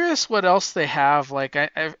 I'm curious what else they have. Like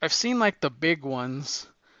I've seen like the big ones.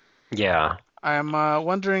 Yeah. I'm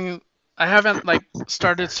wondering. I haven't like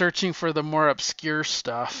started searching for the more obscure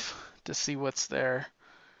stuff to see what's there.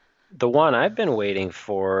 The one I've been waiting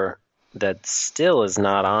for that still is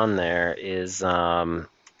not on there is the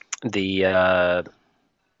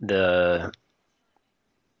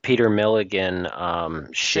Peter Milligan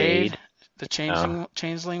Shade, Shade. the Oh,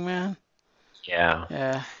 changeling man. yeah.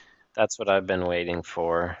 Yeah. That's what I've been waiting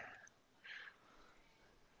for.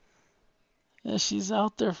 Yeah, she's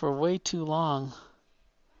out there for way too long.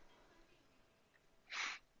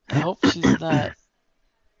 I hope she's not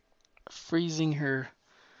freezing her.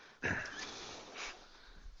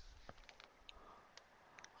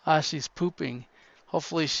 Ah, she's pooping.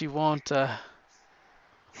 Hopefully she won't.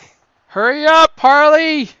 Hurry up,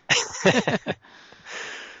 Harley!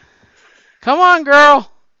 Come on,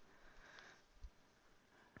 girl.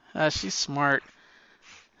 She's smart.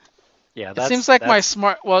 Yeah, It seems like my that's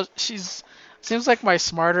smart. Well, she's. Seems like my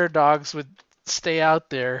smarter dogs would stay out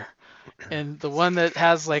there, and the one that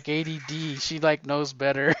has like ADD, she like knows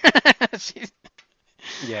better. she,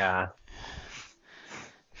 yeah.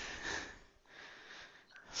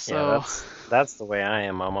 Yeah, so that's the way I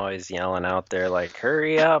am. I'm always yelling out there like,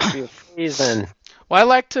 "Hurry up, you're freezing." Well, I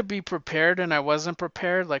like to be prepared, and I wasn't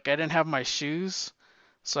prepared. Like I didn't have my shoes,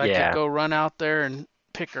 so I could Yeah. go run out there and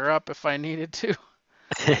pick her up if I needed to.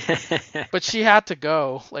 But she had to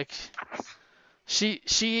go. Like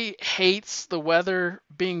she hates the weather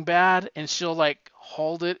being bad, and she'll like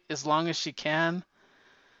hold it as long as she can.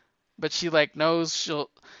 But she like knows she'll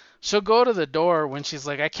go to the door when she's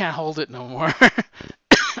like, I can't hold it no more.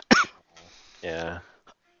 Yeah.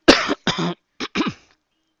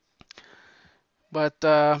 But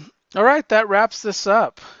all right, that wraps this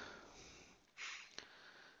up.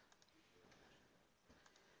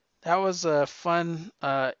 That was a fun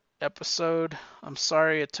episode. I'm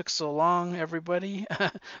sorry it took so long, everybody.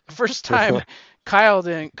 The first time Kyle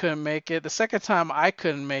couldn't make it. The second time I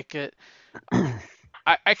couldn't make it.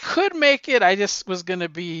 I could make it. I just was gonna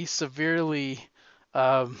be severely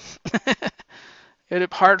um,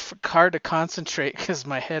 it hard to concentrate because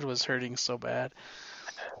my head was hurting so bad.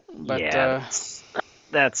 But Yeah,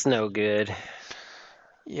 that's no good.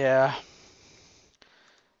 yeah.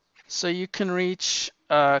 So you can reach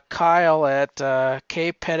Kyle at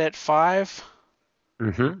kpettit5,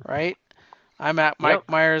 Mm-hmm. right? I'm at Yep. Mike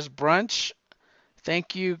Myers Brunch.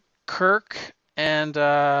 Thank you, Kirk and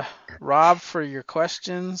Rob, for your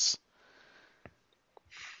questions.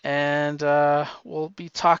 And we'll be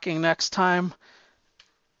talking next time.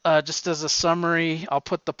 Just as a summary, I'll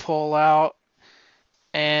put the poll out.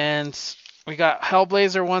 And we got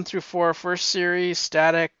Hellblazer 1 through 4, first series,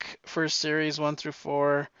 Static, first series 1 through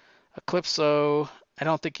 4, Eclipso, I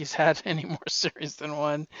don't think he's had any more series than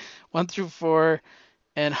 1 through 4,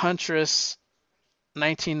 and Huntress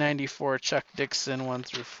 1994, Chuck Dixon 1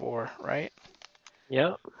 through 4, right?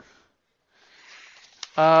 Yep.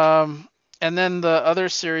 And then the other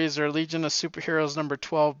series are Legion of Superheroes number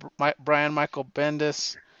 12, Brian Michael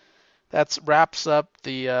Bendis. That wraps up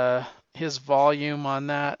the his volume on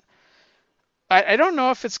that. I don't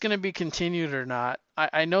know if it's going to be continued or not.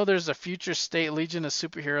 I know there's a Future State Legion of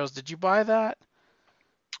Superheroes. Did you buy that?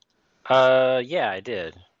 Yeah, I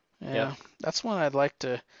did. Yep. Yeah, that's one I'd like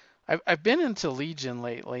to. I've been into Legion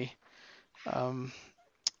lately.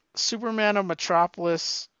 Superman of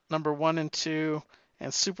Metropolis number 1 and 2,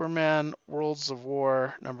 and Superman Worlds of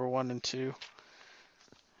War number 1 and 2.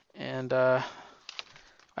 And I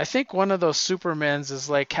think one of those Supermans is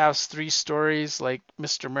like has 3 stories, like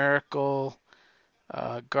Mr. Miracle,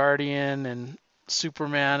 Guardian, and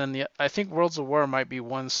Superman, and I think Worlds of War might be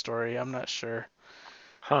one story. I'm not sure.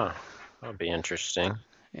 Huh. That'll be interesting.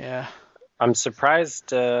 Yeah. I'm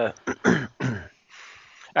surprised. And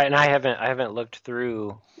I haven't looked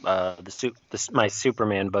through my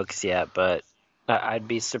Superman books yet, but I'd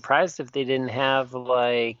be surprised if they didn't have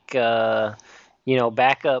like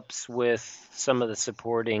backups with some of the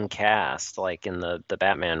supporting cast, like in the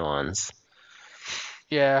Batman ones.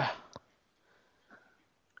 Yeah.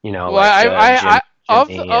 Well, Like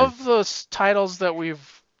Jimmy and of those titles that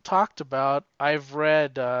we've talked about, I've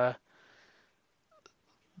read the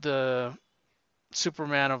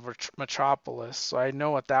Superman of Metropolis, so I know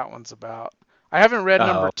what that one's about. I haven't read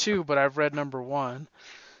number oh 2, but I've read number 1.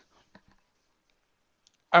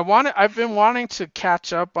 I've been wanting to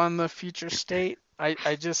catch up on the Future State.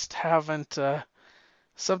 I just haven't.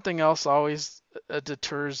 Something else always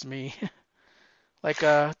deters me. Like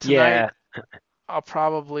tonight, yeah I'll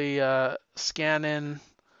probably scan in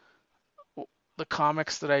the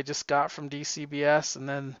comics that I just got from DCBS, and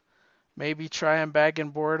then maybe try and bag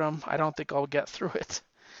and board them. I don't think I'll get through it,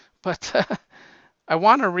 but I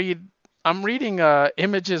want to read. I'm reading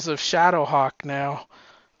Images of Shadowhawk now,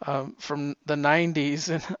 from the 90s,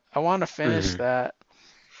 and I want to finish mhm. that.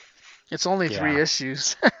 It's only 3 Yeah.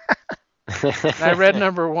 issues. And I read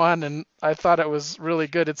number 1, and I thought it was really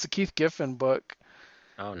good. It's a Keith Giffen book,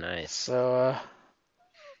 Oh, nice. so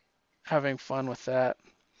having fun with that.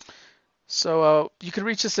 So you can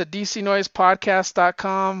reach us at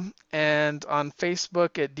dcnoisepodcast.com and on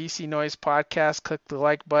Facebook at DC Noise Podcast. Click the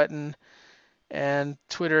like button, and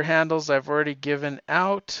Twitter handles I've already given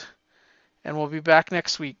out. And we'll be back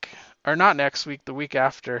next week. Or not next week, the week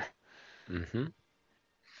after. Mm-hmm.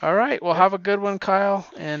 All right. Well, Yep. have a good one, Kyle,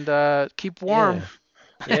 and keep warm.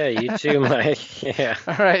 Yeah. Yeah, you too, Mike. Yeah.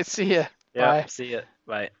 All right. See ya. Yep. Bye. See ya.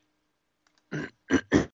 Bye.